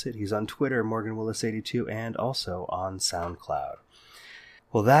can't miss it. He's on Twitter, MorganWillis82, and also on SoundCloud.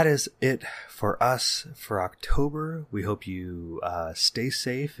 Well, that is it for us for October. We hope you stay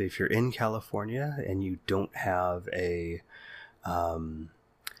safe. If you're in California and you don't have a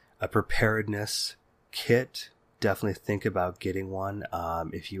preparedness kit, definitely think about getting one.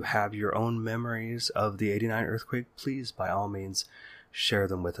 If you have your own memories of the '89 earthquake, please, by all means, share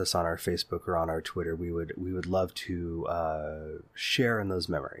them with us on our Facebook or on our Twitter. We would love to share in those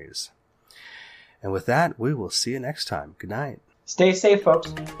memories. And with that, we will see you next time. Good night. Stay safe,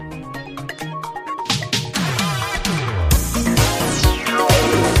 folks.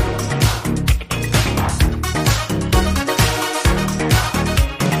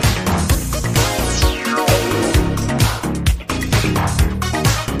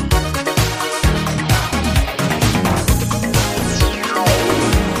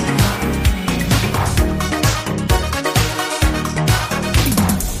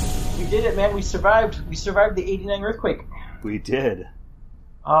 Man, we survived the '89 earthquake. We did.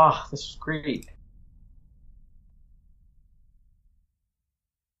 Ah, this was great.